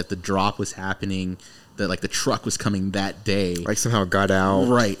someone knew that the drop was happening. That like the truck was coming that day, like somehow it got out,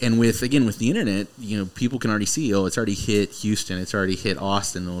 right? And with the internet, people can already see, it's already hit Houston, it's already hit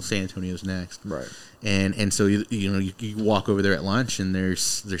Austin, San Antonio's next, right? And so you walk over there at lunch, and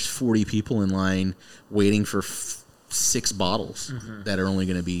there's 40 people in line waiting for 6 bottles that are only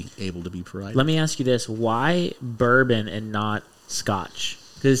going to be able to be provided. Let me ask you this: why bourbon and not Scotch?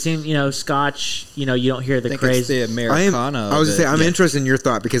 Because it seems, Scotch, you don't hear the I think craze. it's the Americana. I was going to say, I'm yeah. interested in your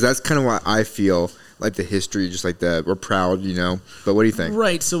thought because that's kind of what I feel, like the history, just like we're proud, But what do you think?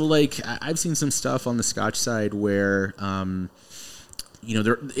 Right. So, I've seen some stuff on the Scotch side where,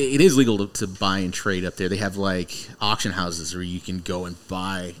 it is legal to buy and trade up there. They have auction houses where you can go and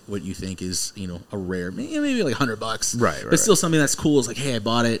buy what you think is, a rare, maybe like $100. Right. But still something that's cool. It's like, hey, I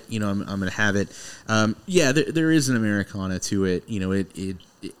bought it. I'm going to have it. There is an Americana to it.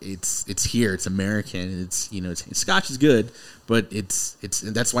 It's here. It's American. It's Scotch is good, but it's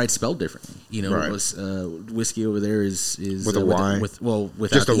that's why it's spelled differently. Right. It was, whiskey over there is with a Y.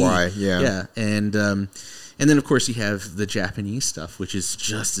 Without just a the E. Y. Yeah. And then, of course, you have the Japanese stuff, which is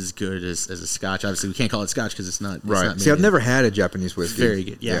just as good as a Scotch. Obviously, we can't call it Scotch because it's not. Right. It's not See, I've made. never had a Japanese whiskey. Very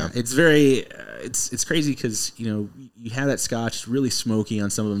good. Yeah. It's very. It's crazy because you have that Scotch, it's really smoky on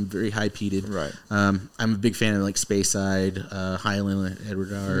some of them, very high peated. Right. I'm a big fan of Speyside, Highland,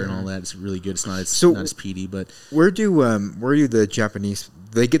 Edwardar, and all that. It's really good. It's not as peaty, but where do the Japanese?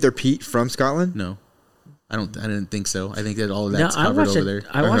 They get their peat from Scotland? No. I didn't think so. I think that all of that's covered over there.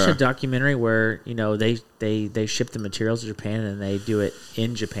 I watched a documentary where they ship the materials to Japan and they do it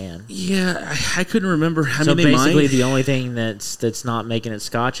in Japan. Yeah, I couldn't remember. So basically, the only thing that's not making it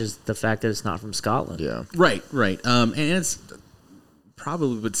Scotch is the fact that it's not from Scotland. Yeah, right. And it's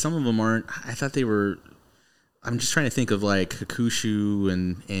probably, but some of them aren't. I thought they were. I'm just trying to think of Hakushu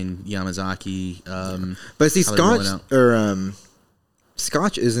and Yamazaki. But see,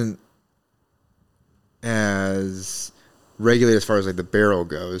 Scotch isn't as regulated as far as the barrel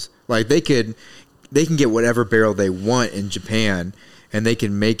goes. They can get whatever barrel they want in Japan, and they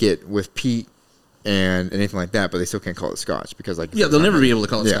can make it with peat and anything like that, but they still can't call it Scotch because they'll never be able to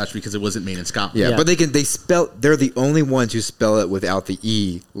call it Scotch because it wasn't made in Scotland. Yeah, but they're the only ones who spell it without the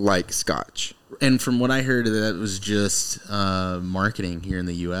E like Scotch. And from what I heard, that was just marketing here in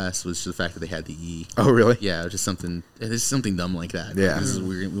the U.S. was the fact that they had the E. Oh, really? Yeah, just something. It's something dumb like that. Yeah,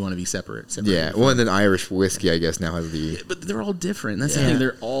 we want to be separate. Yeah. Well, and then Irish whiskey, I guess, now has the E. But they're all different. That's the thing.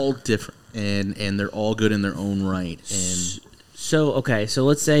 They're all different, and they're all good in their own right. And so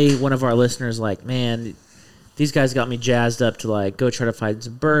let's say one of our listeners man, these guys got me jazzed up to go try to find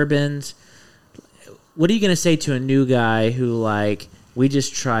some bourbons. What are you going to say to a new guy who we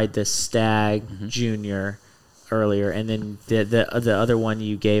just tried the Stag Junior earlier, and then the other one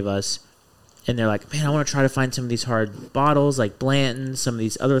you gave us, and they're like, man, I want to try to find some of these hard bottles like Blanton, some of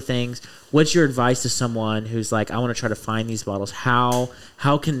these other things. What's your advice to someone who's I want to try to find these bottles? How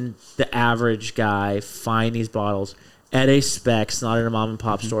can the average guy find these bottles at a Specs, not at a mom and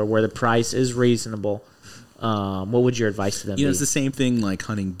pop store, where the price is reasonable? What would your advice to them be? It's the same thing like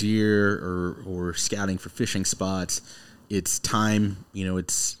hunting deer or scouting for fishing spots. It's time,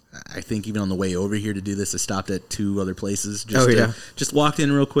 I think even on the way over here to do this, I stopped at 2 other places. Just walked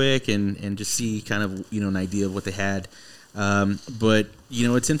in real quick and just see kind of, an idea of what they had. But,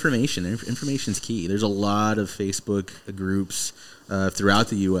 it's information. Information's key. There's a lot of Facebook groups throughout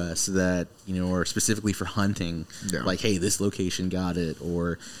the U.S. that, are specifically for hunting. Yeah. Like, hey, this location got it.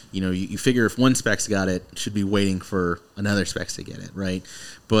 Or, you figure if one Specs got it, should be waiting for another Specs to get it, right?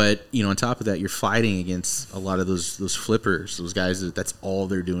 But, on top of that, you're fighting against a lot of those flippers, those guys that's all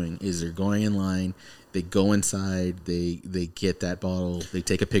they're doing is they're going in line, they go inside, they get that bottle, they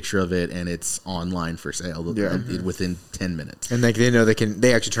take a picture of it, and it's online for sale within 10 minutes. And they know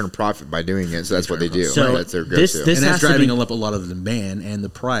they actually turn a profit by doing it, so that's what they do. So that's their go-to. And that's driving up a lot of the demand and the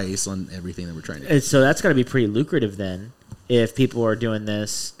price on everything that we're trying to do. So that's got to be pretty lucrative then, if people are doing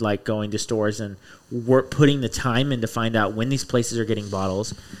this, going to stores and putting the time in to find out when these places are getting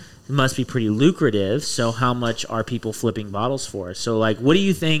bottles. It must be pretty lucrative. So how much are people flipping bottles for? So what do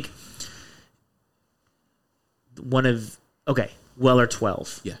you think Weller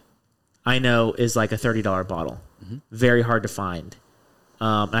 12. Yeah. I know is a $30 bottle. Mm-hmm. Very hard to find.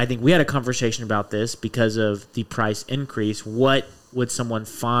 And I think we had a conversation about this because of the price increase. What would someone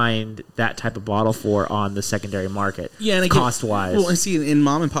find that type of bottle for on the secondary market? Yeah, and cost wise. Well, I see. In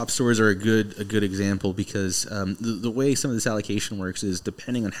mom and pop stores are a good example because the way some of this allocation works is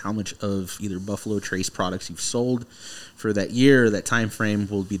depending on how much of either Buffalo Trace products you've sold for that year, that time frame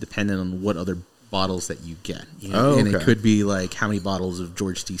will be dependent on what other bottles that you get. And it could be how many bottles of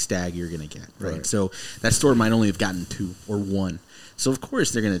George T. Stag you're going to get, right? So that store might only have gotten 2 or 1. So, of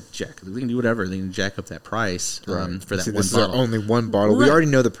course, they're going to jack. They can do whatever. They can jack up that price for that one bottle. This is only one bottle. Right. We already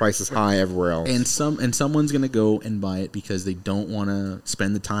know the price is high everywhere else. And someone's going to go and buy it because they don't want to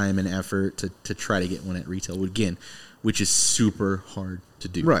spend the time and effort to try to get one at retail, again, which is super hard to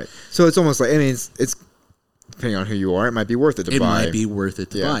do. Right. So it's almost it's depending on who you are, it might be worth it to buy. It might be worth it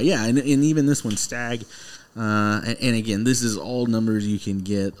to buy. Yeah, and even this one, Stag, And again, this is all numbers you can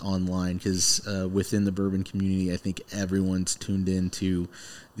get online because within the bourbon community, I think everyone's tuned into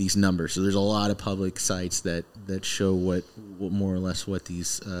these numbers. So there's a lot of public sites that show what more or less what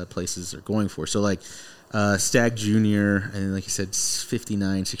these places are going for. So like Stag Junior, and like you said,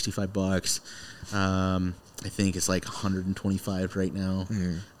 $59, $65. I think it's like 125 right now,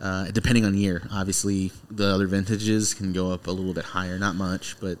 depending on year. Obviously, the other vintages can go up a little bit higher, not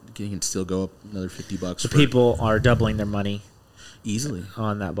much, but you can still go up another $50. So people are doubling their money easily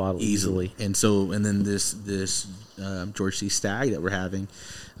on that bottle. Easily. And then this George C. Stag that we're having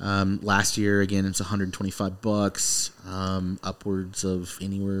last year, again, it's $125, upwards of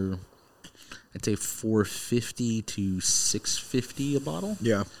anywhere, I'd say $450 to $650 a bottle.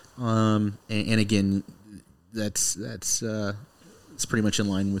 Yeah. And again, that's it's pretty much in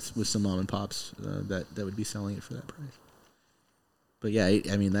line with some mom and pops that would be selling it for that price. But yeah,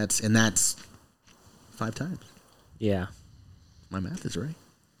 I mean that's 5 times. Yeah, my math is right.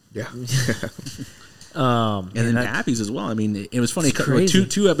 Yeah. And then Pappy's as well. I mean, it was funny.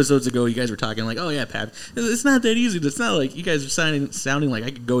 Two episodes ago, you guys were talking like, "Oh yeah, Pappy." It's not that easy. It's not like you guys are sounding like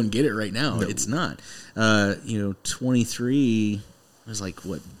I could go and get it right now. No. It's not. 23 was like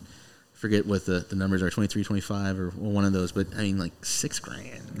what? Forget what the numbers are. 23, 25, or one of those. But I mean, like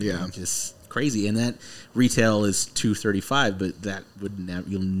 $6,000. Yeah, just crazy. And that retail is $235, but that would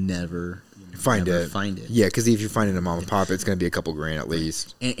you'll never find it. Yeah, because if you find it in a mom and pop, it's going to be a couple grand at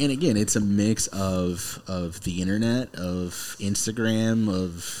least. And again, it's a mix of the internet, of Instagram,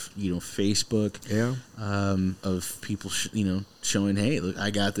 of Facebook, of people showing, hey, look, I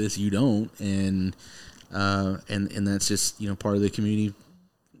got this, you don't, and that's just part of the community.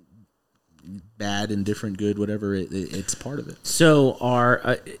 Bad, indifferent, good, whatever. It's part of it. So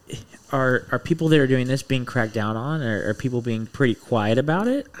are people that are doing this being cracked down on, or are people being pretty quiet about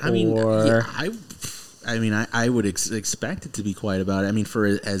it? I mean, I would expect it to be quiet about it. I mean, for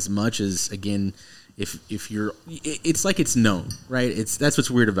as much as, again, if you're, it's like it's known, right? That's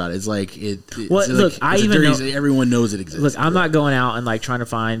what's weird about it. It's like everyone knows it exists. Look, I'm not going out and like trying to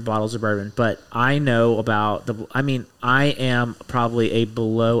find bottles of bourbon, but I know about I am probably a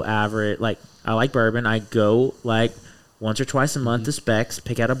below average. Like, I like bourbon. I go like once or twice a month to Specs,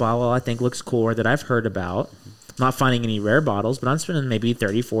 pick out a bottle I think looks cool or that I've heard about. I'm not finding any rare bottles, but I'm spending maybe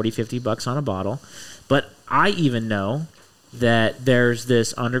 $30, $40, $50 on a bottle. But I even know that there's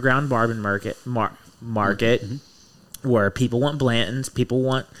this underground bourbon market where people want Blanton's, people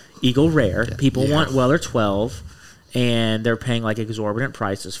want Eagle Rare, people want Weller 12, and they're paying like exorbitant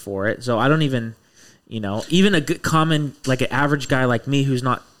prices for it. So I don't even, even a good common, like an average guy like me who's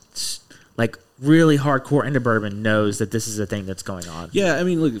not like really hardcore into bourbon knows that this is a thing that's going on. Yeah, I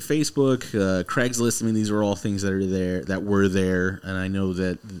mean, look at Facebook, Craigslist. I mean, these are all things that were there, and I know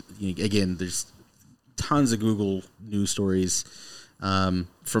that again, there's tons of Google news stories from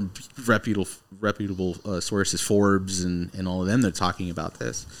reputable sources, Forbes and all of them. They're talking about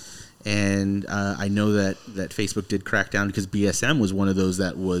this, and I know that Facebook did crack down because BSM was one of those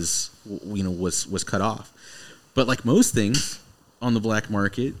that was cut off. But like most things on the black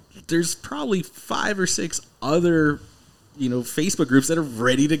market, there's probably 5 or 6 other Facebook groups that are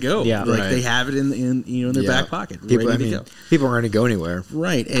ready to go. Yeah, like they have it in their back pocket. People aren't going to go anywhere.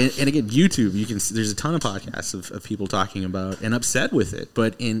 Right. And again, YouTube, there's a ton of podcasts of people talking about and upset with it.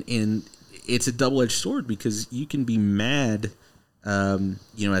 But it's a double-edged sword because you can be mad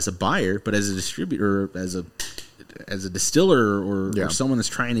as a buyer, but as a distributor, as a distiller or someone that's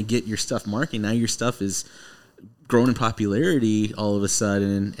trying to get your stuff marketed, now your stuff is grown in popularity all of a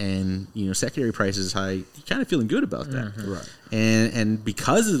sudden, and secondary prices high. You're kind of feeling good about that, right? And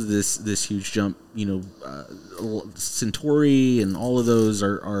because of this huge jump, Centauri and all of those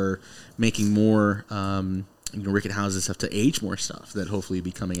are making more Rickett houses have to age more stuff that hopefully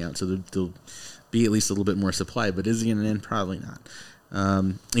be coming out, so there'll be at least a little bit more supply. But is it going to end? Probably not.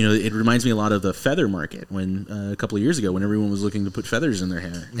 It reminds me a lot of the feather market when a couple of years ago when everyone was looking to put feathers in their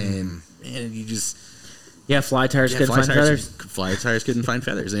hair, and you just. Yeah, fly tires couldn't find feathers. Fly tires couldn't find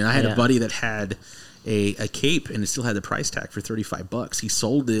feathers. And I had a buddy that had a cape, and it still had the price tag for $35. He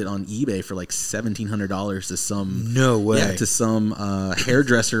sold it on eBay for like $1,700 to some to some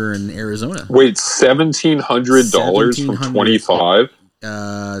hairdresser in Arizona. Wait, $1,700 from 25?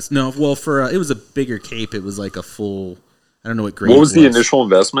 No, well, it was a bigger cape. It was like a full. I don't know what grade. What was the initial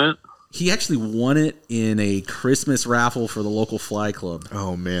investment? He actually won it in a Christmas raffle for the local fly club.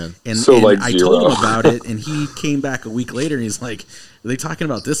 Oh, man. And I told him about it, and he came back a week later, and he's like, are they talking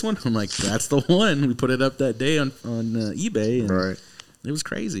about this one? I'm like, that's the one. We put it up that day on eBay, and right. It was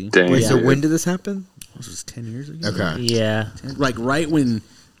crazy. Dang. Wait, so when did this happen? This was 10 years ago. Okay. Yeah. Like right when,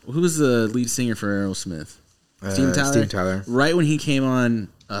 who was the lead singer for Aerosmith? Steven Tyler. Steven Tyler. Right when he came on,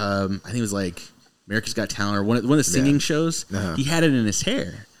 I think it was like America's Got Talent or one of the singing shows. He had it in his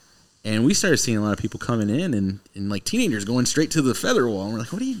hair. And we started seeing a lot of people coming in and like teenagers going straight to the feather wall. And we're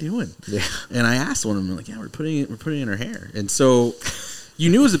like, what are you doing? Yeah. And I asked one of them, like, yeah, we're putting it in her hair. And so you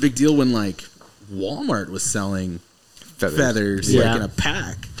knew it was a big deal when like Walmart was selling feathers like in a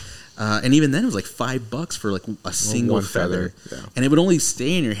pack. And even then it was like $5 for like a single feather. Yeah. And it would only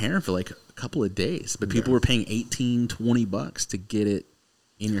stay in your hair for like a couple of days. But people were paying $18-$20 to get it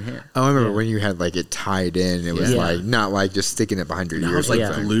in your hair. Oh, I remember when you had like it tied in. It was like not like just sticking it behind your ear. It was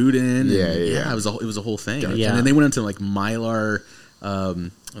like glued in. Yeah. It was a whole thing. Yeah. And then they went into like Mylar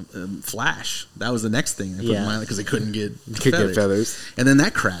Flash. That was the next thing. They put Mylar because they couldn't get feathers. And then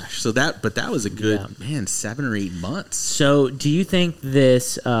that crashed. So that was a good 7 or 8 months. So do you think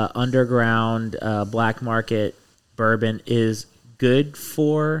this underground black market bourbon is good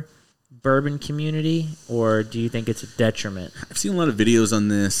for bourbon community, or do you think it's a detriment? I've seen a lot of videos on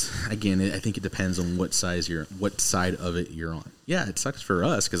this. Again, I think it depends on what side of it you're on. Yeah, it sucks for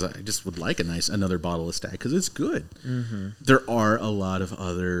us because I just would like another bottle of Stag because it's good. Mm-hmm. There are a lot of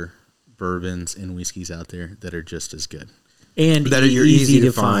other bourbons and whiskeys out there that are just as good. And that are easy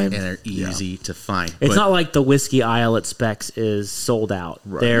to find. And are easy to find. It's not like the whiskey aisle at Specs is sold out.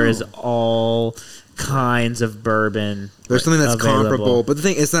 Right. There is all kinds of bourbon. There's something that's comparable, but the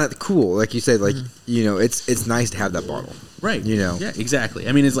thing, it's not cool. Like you said, like it's nice to have that bottle, right? Yeah, exactly.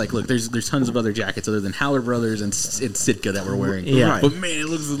 I mean, it's like, look, there's tons of other jackets other than Howler Brothers and Sitka that we're wearing. Yeah, but man, it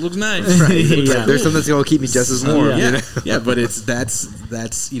looks nice. Right? There's something that's gonna keep me just as warm. Yeah, but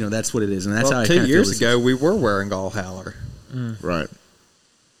that's what it is, and that's how. 2 years ago we were wearing all Howler. Right.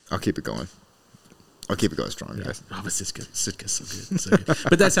 I'll keep it going. I'll keep it going strong, guys. Oh, but Sitka's so good.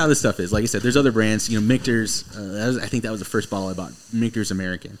 But that's how this stuff is. Like I said, there's other brands. Michter's. I think that was the first bottle I bought. Michter's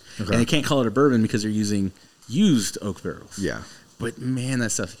American, and they can't call it a bourbon because they're using used oak barrels. Yeah. But man,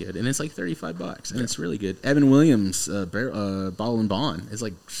 that stuff's good, and it's like $35, and it's really good. Evan Williams Bottle and Bond is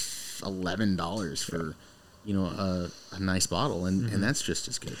like $11 for a nice bottle, and that's just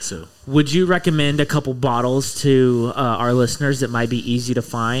as good. So, would you recommend a couple bottles to our listeners that might be easy to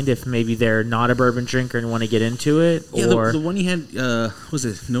find if maybe they're not a bourbon drinker and want to get into it? Yeah, the one you had was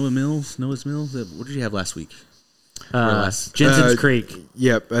it Noah's Mills? What did you have last week? Jensen's Creek.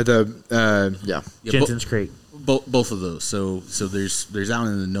 Yep. Jensen's Creek. Both of those. So there's out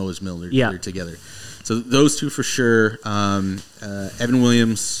in the Noah's Mill. They're together. So those two for sure. Evan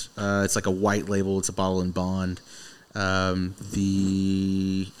Williams, it's like a white label. It's a bottle and bond.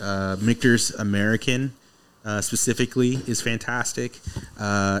 The Michter's American specifically is fantastic.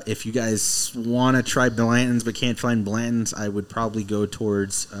 If you guys want to try Blanton's but can't find Blanton's, I would probably go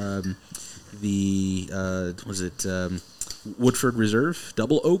towards Woodford Reserve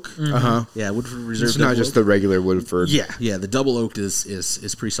Double Oak. Mm-hmm. Yeah, Woodford Reserve. It's not just the regular Woodford. Yeah. The Double Oak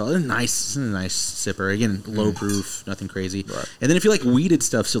is pretty solid. Nice sipper. Again, low proof, nothing crazy. Right. And then if you like weeded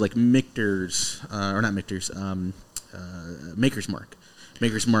stuff, so like Michter's or not Michter's, Maker's Mark.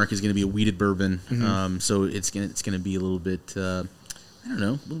 Maker's Mark is going to be a weeded bourbon. Mm-hmm. So it's gonna be a little bit. I don't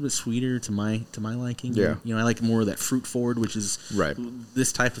know, a little bit sweeter to my liking. Yeah. I like more of that fruit forward, which is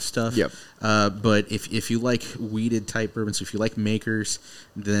this type of stuff. Yep. But if you like weeded type bourbon, so if you like Makers,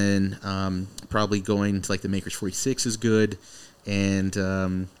 then probably going to like the Makers 46 is good, and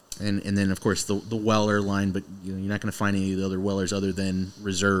then of course the Weller line, but you're not going to find any of the other Wellers other than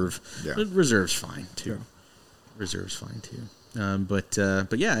Reserve. Yeah. But Reserve's fine too. Yeah. Reserve's fine too. But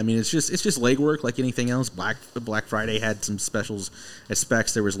yeah, I mean it's just legwork like anything else. Black Friday had some specials at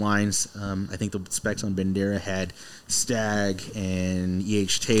Specs. There was lines. I think the Specs on Bandera had Stag and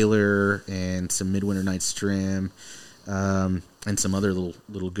E.H. Taylor and some Midwinter Night's Dram, and some other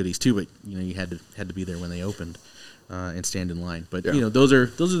little goodies too. But you had to be there when they opened and stand in line. But those are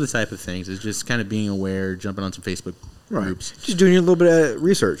the type of things. It's just kind of being aware, jumping on some Facebook groups, just doing a little bit of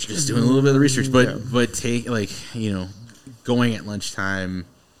research. But take going at lunchtime,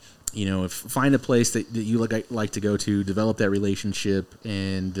 find a place that you like to go to, develop that relationship,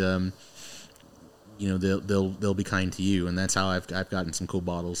 and they'll be kind to you, and that's how I've gotten some cool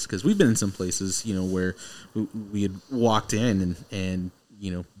bottles, because we've been in some places where we had walked in and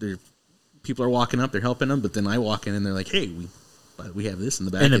people are walking up, they're helping them, but then I walk in and they're like, hey, we have this in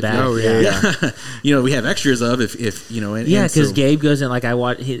the back. Oh yeah. We have extras of if because Gabe goes in, like I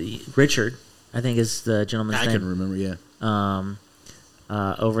watch Richard, I think is the gentleman's name. I couldn't remember.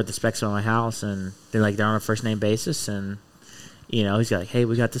 Over at the Specs on my house, and they're on a first name basis, and he's like, hey,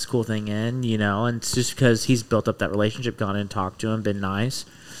 we got this cool thing in, and it's just because he's built up that relationship, gone in and talked to him, been nice.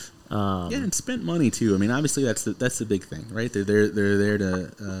 And spent money too. I mean, obviously that's the big thing, right? They're there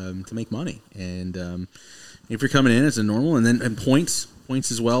to make money, and If you're coming in as a normal, and points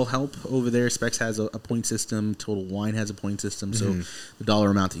as well help over there. Specs has a point system. Total Wine has a point system. So the dollar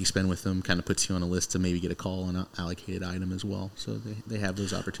amount that you spend with them kind of puts you on a list to maybe get a call on an allocated item as well. So they have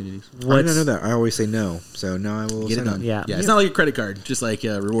those opportunities. I didn't know that. I always say no. So now I will get it done. Yeah. It's not like a credit card, just like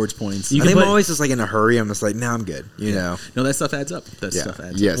rewards points. I'm always just like in a hurry. I'm just like, nah, I'm good. You know. No, that stuff adds up.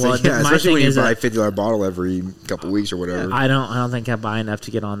 Yes. Well, especially when you buy a $50 bottle every couple weeks or whatever. I don't think I buy enough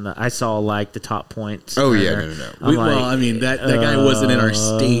to get on the. I saw like the top points. Oh yeah, no. That guy wasn't in our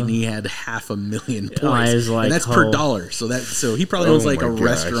state, and he had 500,000 points, and that's per dollar. So he probably owns like a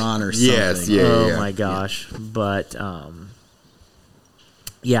restaurant or something. Yes, my gosh! But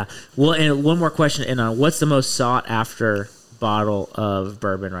yeah. Well, and one more question. And what's the most sought after bottle of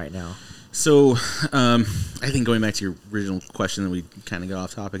bourbon right now? So I think going back to your original question that we kind of got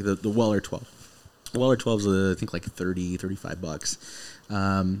off topic, the Weller 12. Weller 12 is I think like $35.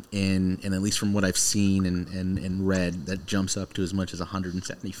 And at least from what I've seen and read, that jumps up to as much as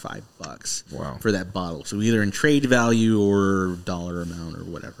 $175 for that bottle. So either in trade value or dollar amount or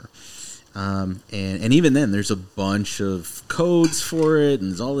whatever. And even then, there's a bunch of codes for it,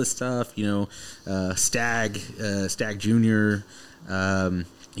 and there's all this stuff. Stag Junior,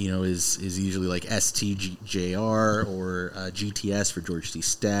 is usually like STJR or GTS for George T.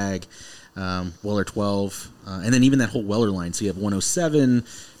 Stagg. Weller 12, and then even that whole Weller line. So you have 107,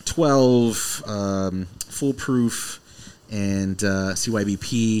 12, Foolproof, and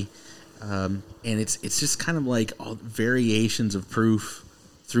CYBP, and it's just kind of like all variations of proof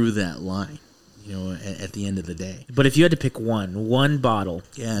through that line. At the end of the day. But if you had to pick one bottle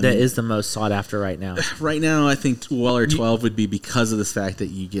that is the most sought after right now. Right now, I think Weller 12 would be because of the fact that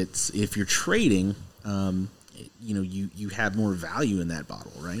you get, if you're trading, you have more value in that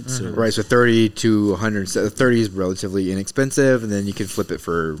bottle, right? Mm-hmm. So 30 to 100. 30 is relatively inexpensive, and then you can flip it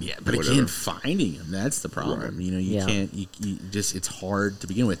for but whatever. Again, finding them, that's the problem. Right. You can't. You just it's hard to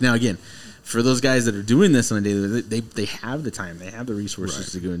begin with. Now again, for those guys that are doing this on a daily, they have the time, they have the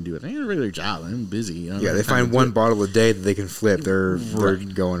resources to go and do it. They have a regular job. I'm busy. They find one bottle a day that they can flip. They're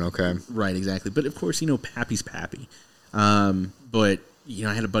going okay. Right, exactly. But of course, Pappy's Pappy. But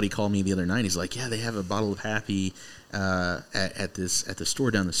I had a buddy call me the other night. He's like, "Yeah, they have a bottle of Happy at the store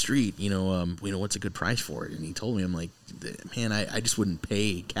down the street. What's a good price for it?" And he told me, I'm like, "Man, I just wouldn't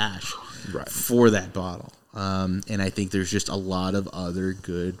pay cash for that bottle." And I think there's just a lot of other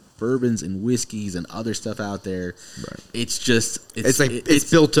good bourbons and whiskeys and other stuff out there. Right. It's just it's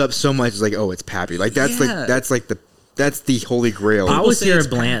built up so much. It's like, oh, it's Pappy. Like that's the holy grail. I always hear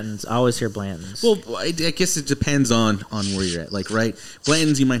Blanton's. Well, I guess it depends on where you're at. Like, right,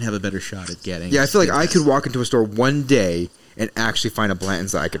 Blanton's you might have a better shot at getting. Yeah, I feel like I could walk into a store one day and actually find a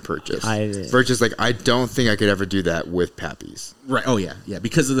Blanton's that I could purchase. Versus, like, I don't think I could ever do that with Pappy's. Right. Oh, yeah.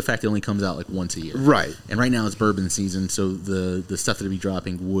 Because of the fact it only comes out, like, once a year. Right. And right now it's bourbon season, so the stuff that will be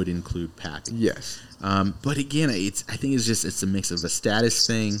dropping would include Pappy. Yes. But again, I think it's a mix of a status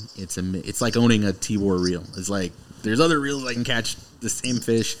thing. It's like owning a Tibor reel. It's like, there's other reels I can catch the same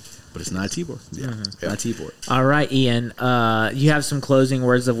fish, but it's not a Tibor. Yeah. Not Tibor. All right, Ian. You have some closing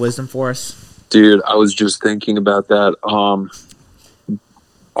words of wisdom for us? Dude, I was just thinking about that. All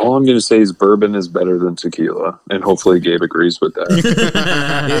I'm going to say is bourbon is better than tequila, and hopefully Gabe agrees with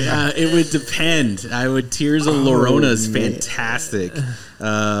that. It would depend. Tears of Llorona is fantastic,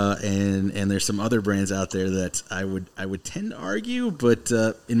 and there's some other brands out there that I would tend to argue, but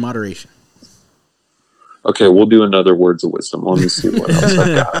in moderation. Okay, we'll do another words of wisdom. Let me see what else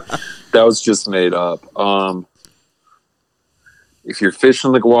I got. That was just made up. If you're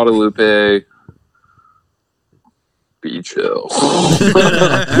fishing the Guadalupe, be chill.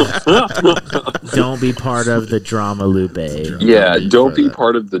 Don't be part of the Drama Lupe. Yeah, don't be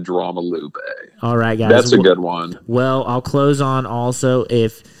part of the Drama Lupe. All right, guys. That's a good one. Well, I'll close on also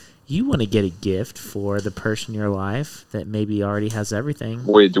if you want to get a gift for the person in your life that maybe already has everything.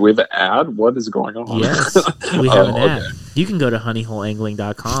 Wait, do we have an ad? What is going on? Yes, we have an ad. You can go to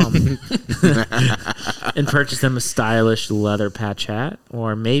honeyholeangling.com and purchase them a stylish leather patch hat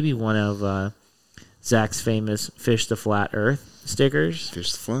or maybe one of Zach's famous Fish the Flat Earth stickers.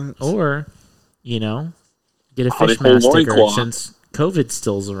 Fish the Flat. Or, get a fish mask sticker since COVID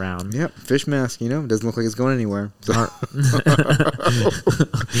still's around. Yep, fish mask, doesn't look like it's going anywhere. So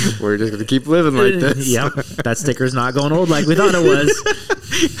we're just going to keep living like this. Yep, that sticker's not going old like we thought it was.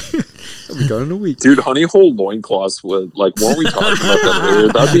 It'll be gone in a week. Dude, honey hole loincloths would, weren't we talking about that earlier?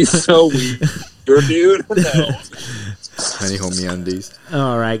 That'd be so weird. Dude, no. Honey hole meundies.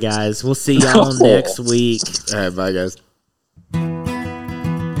 All right, guys. We'll see y'all next week. All right, bye, guys.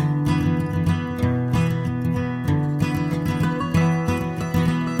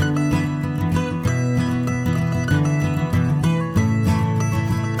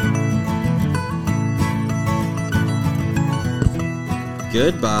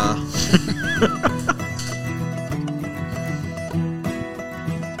 Goodbye.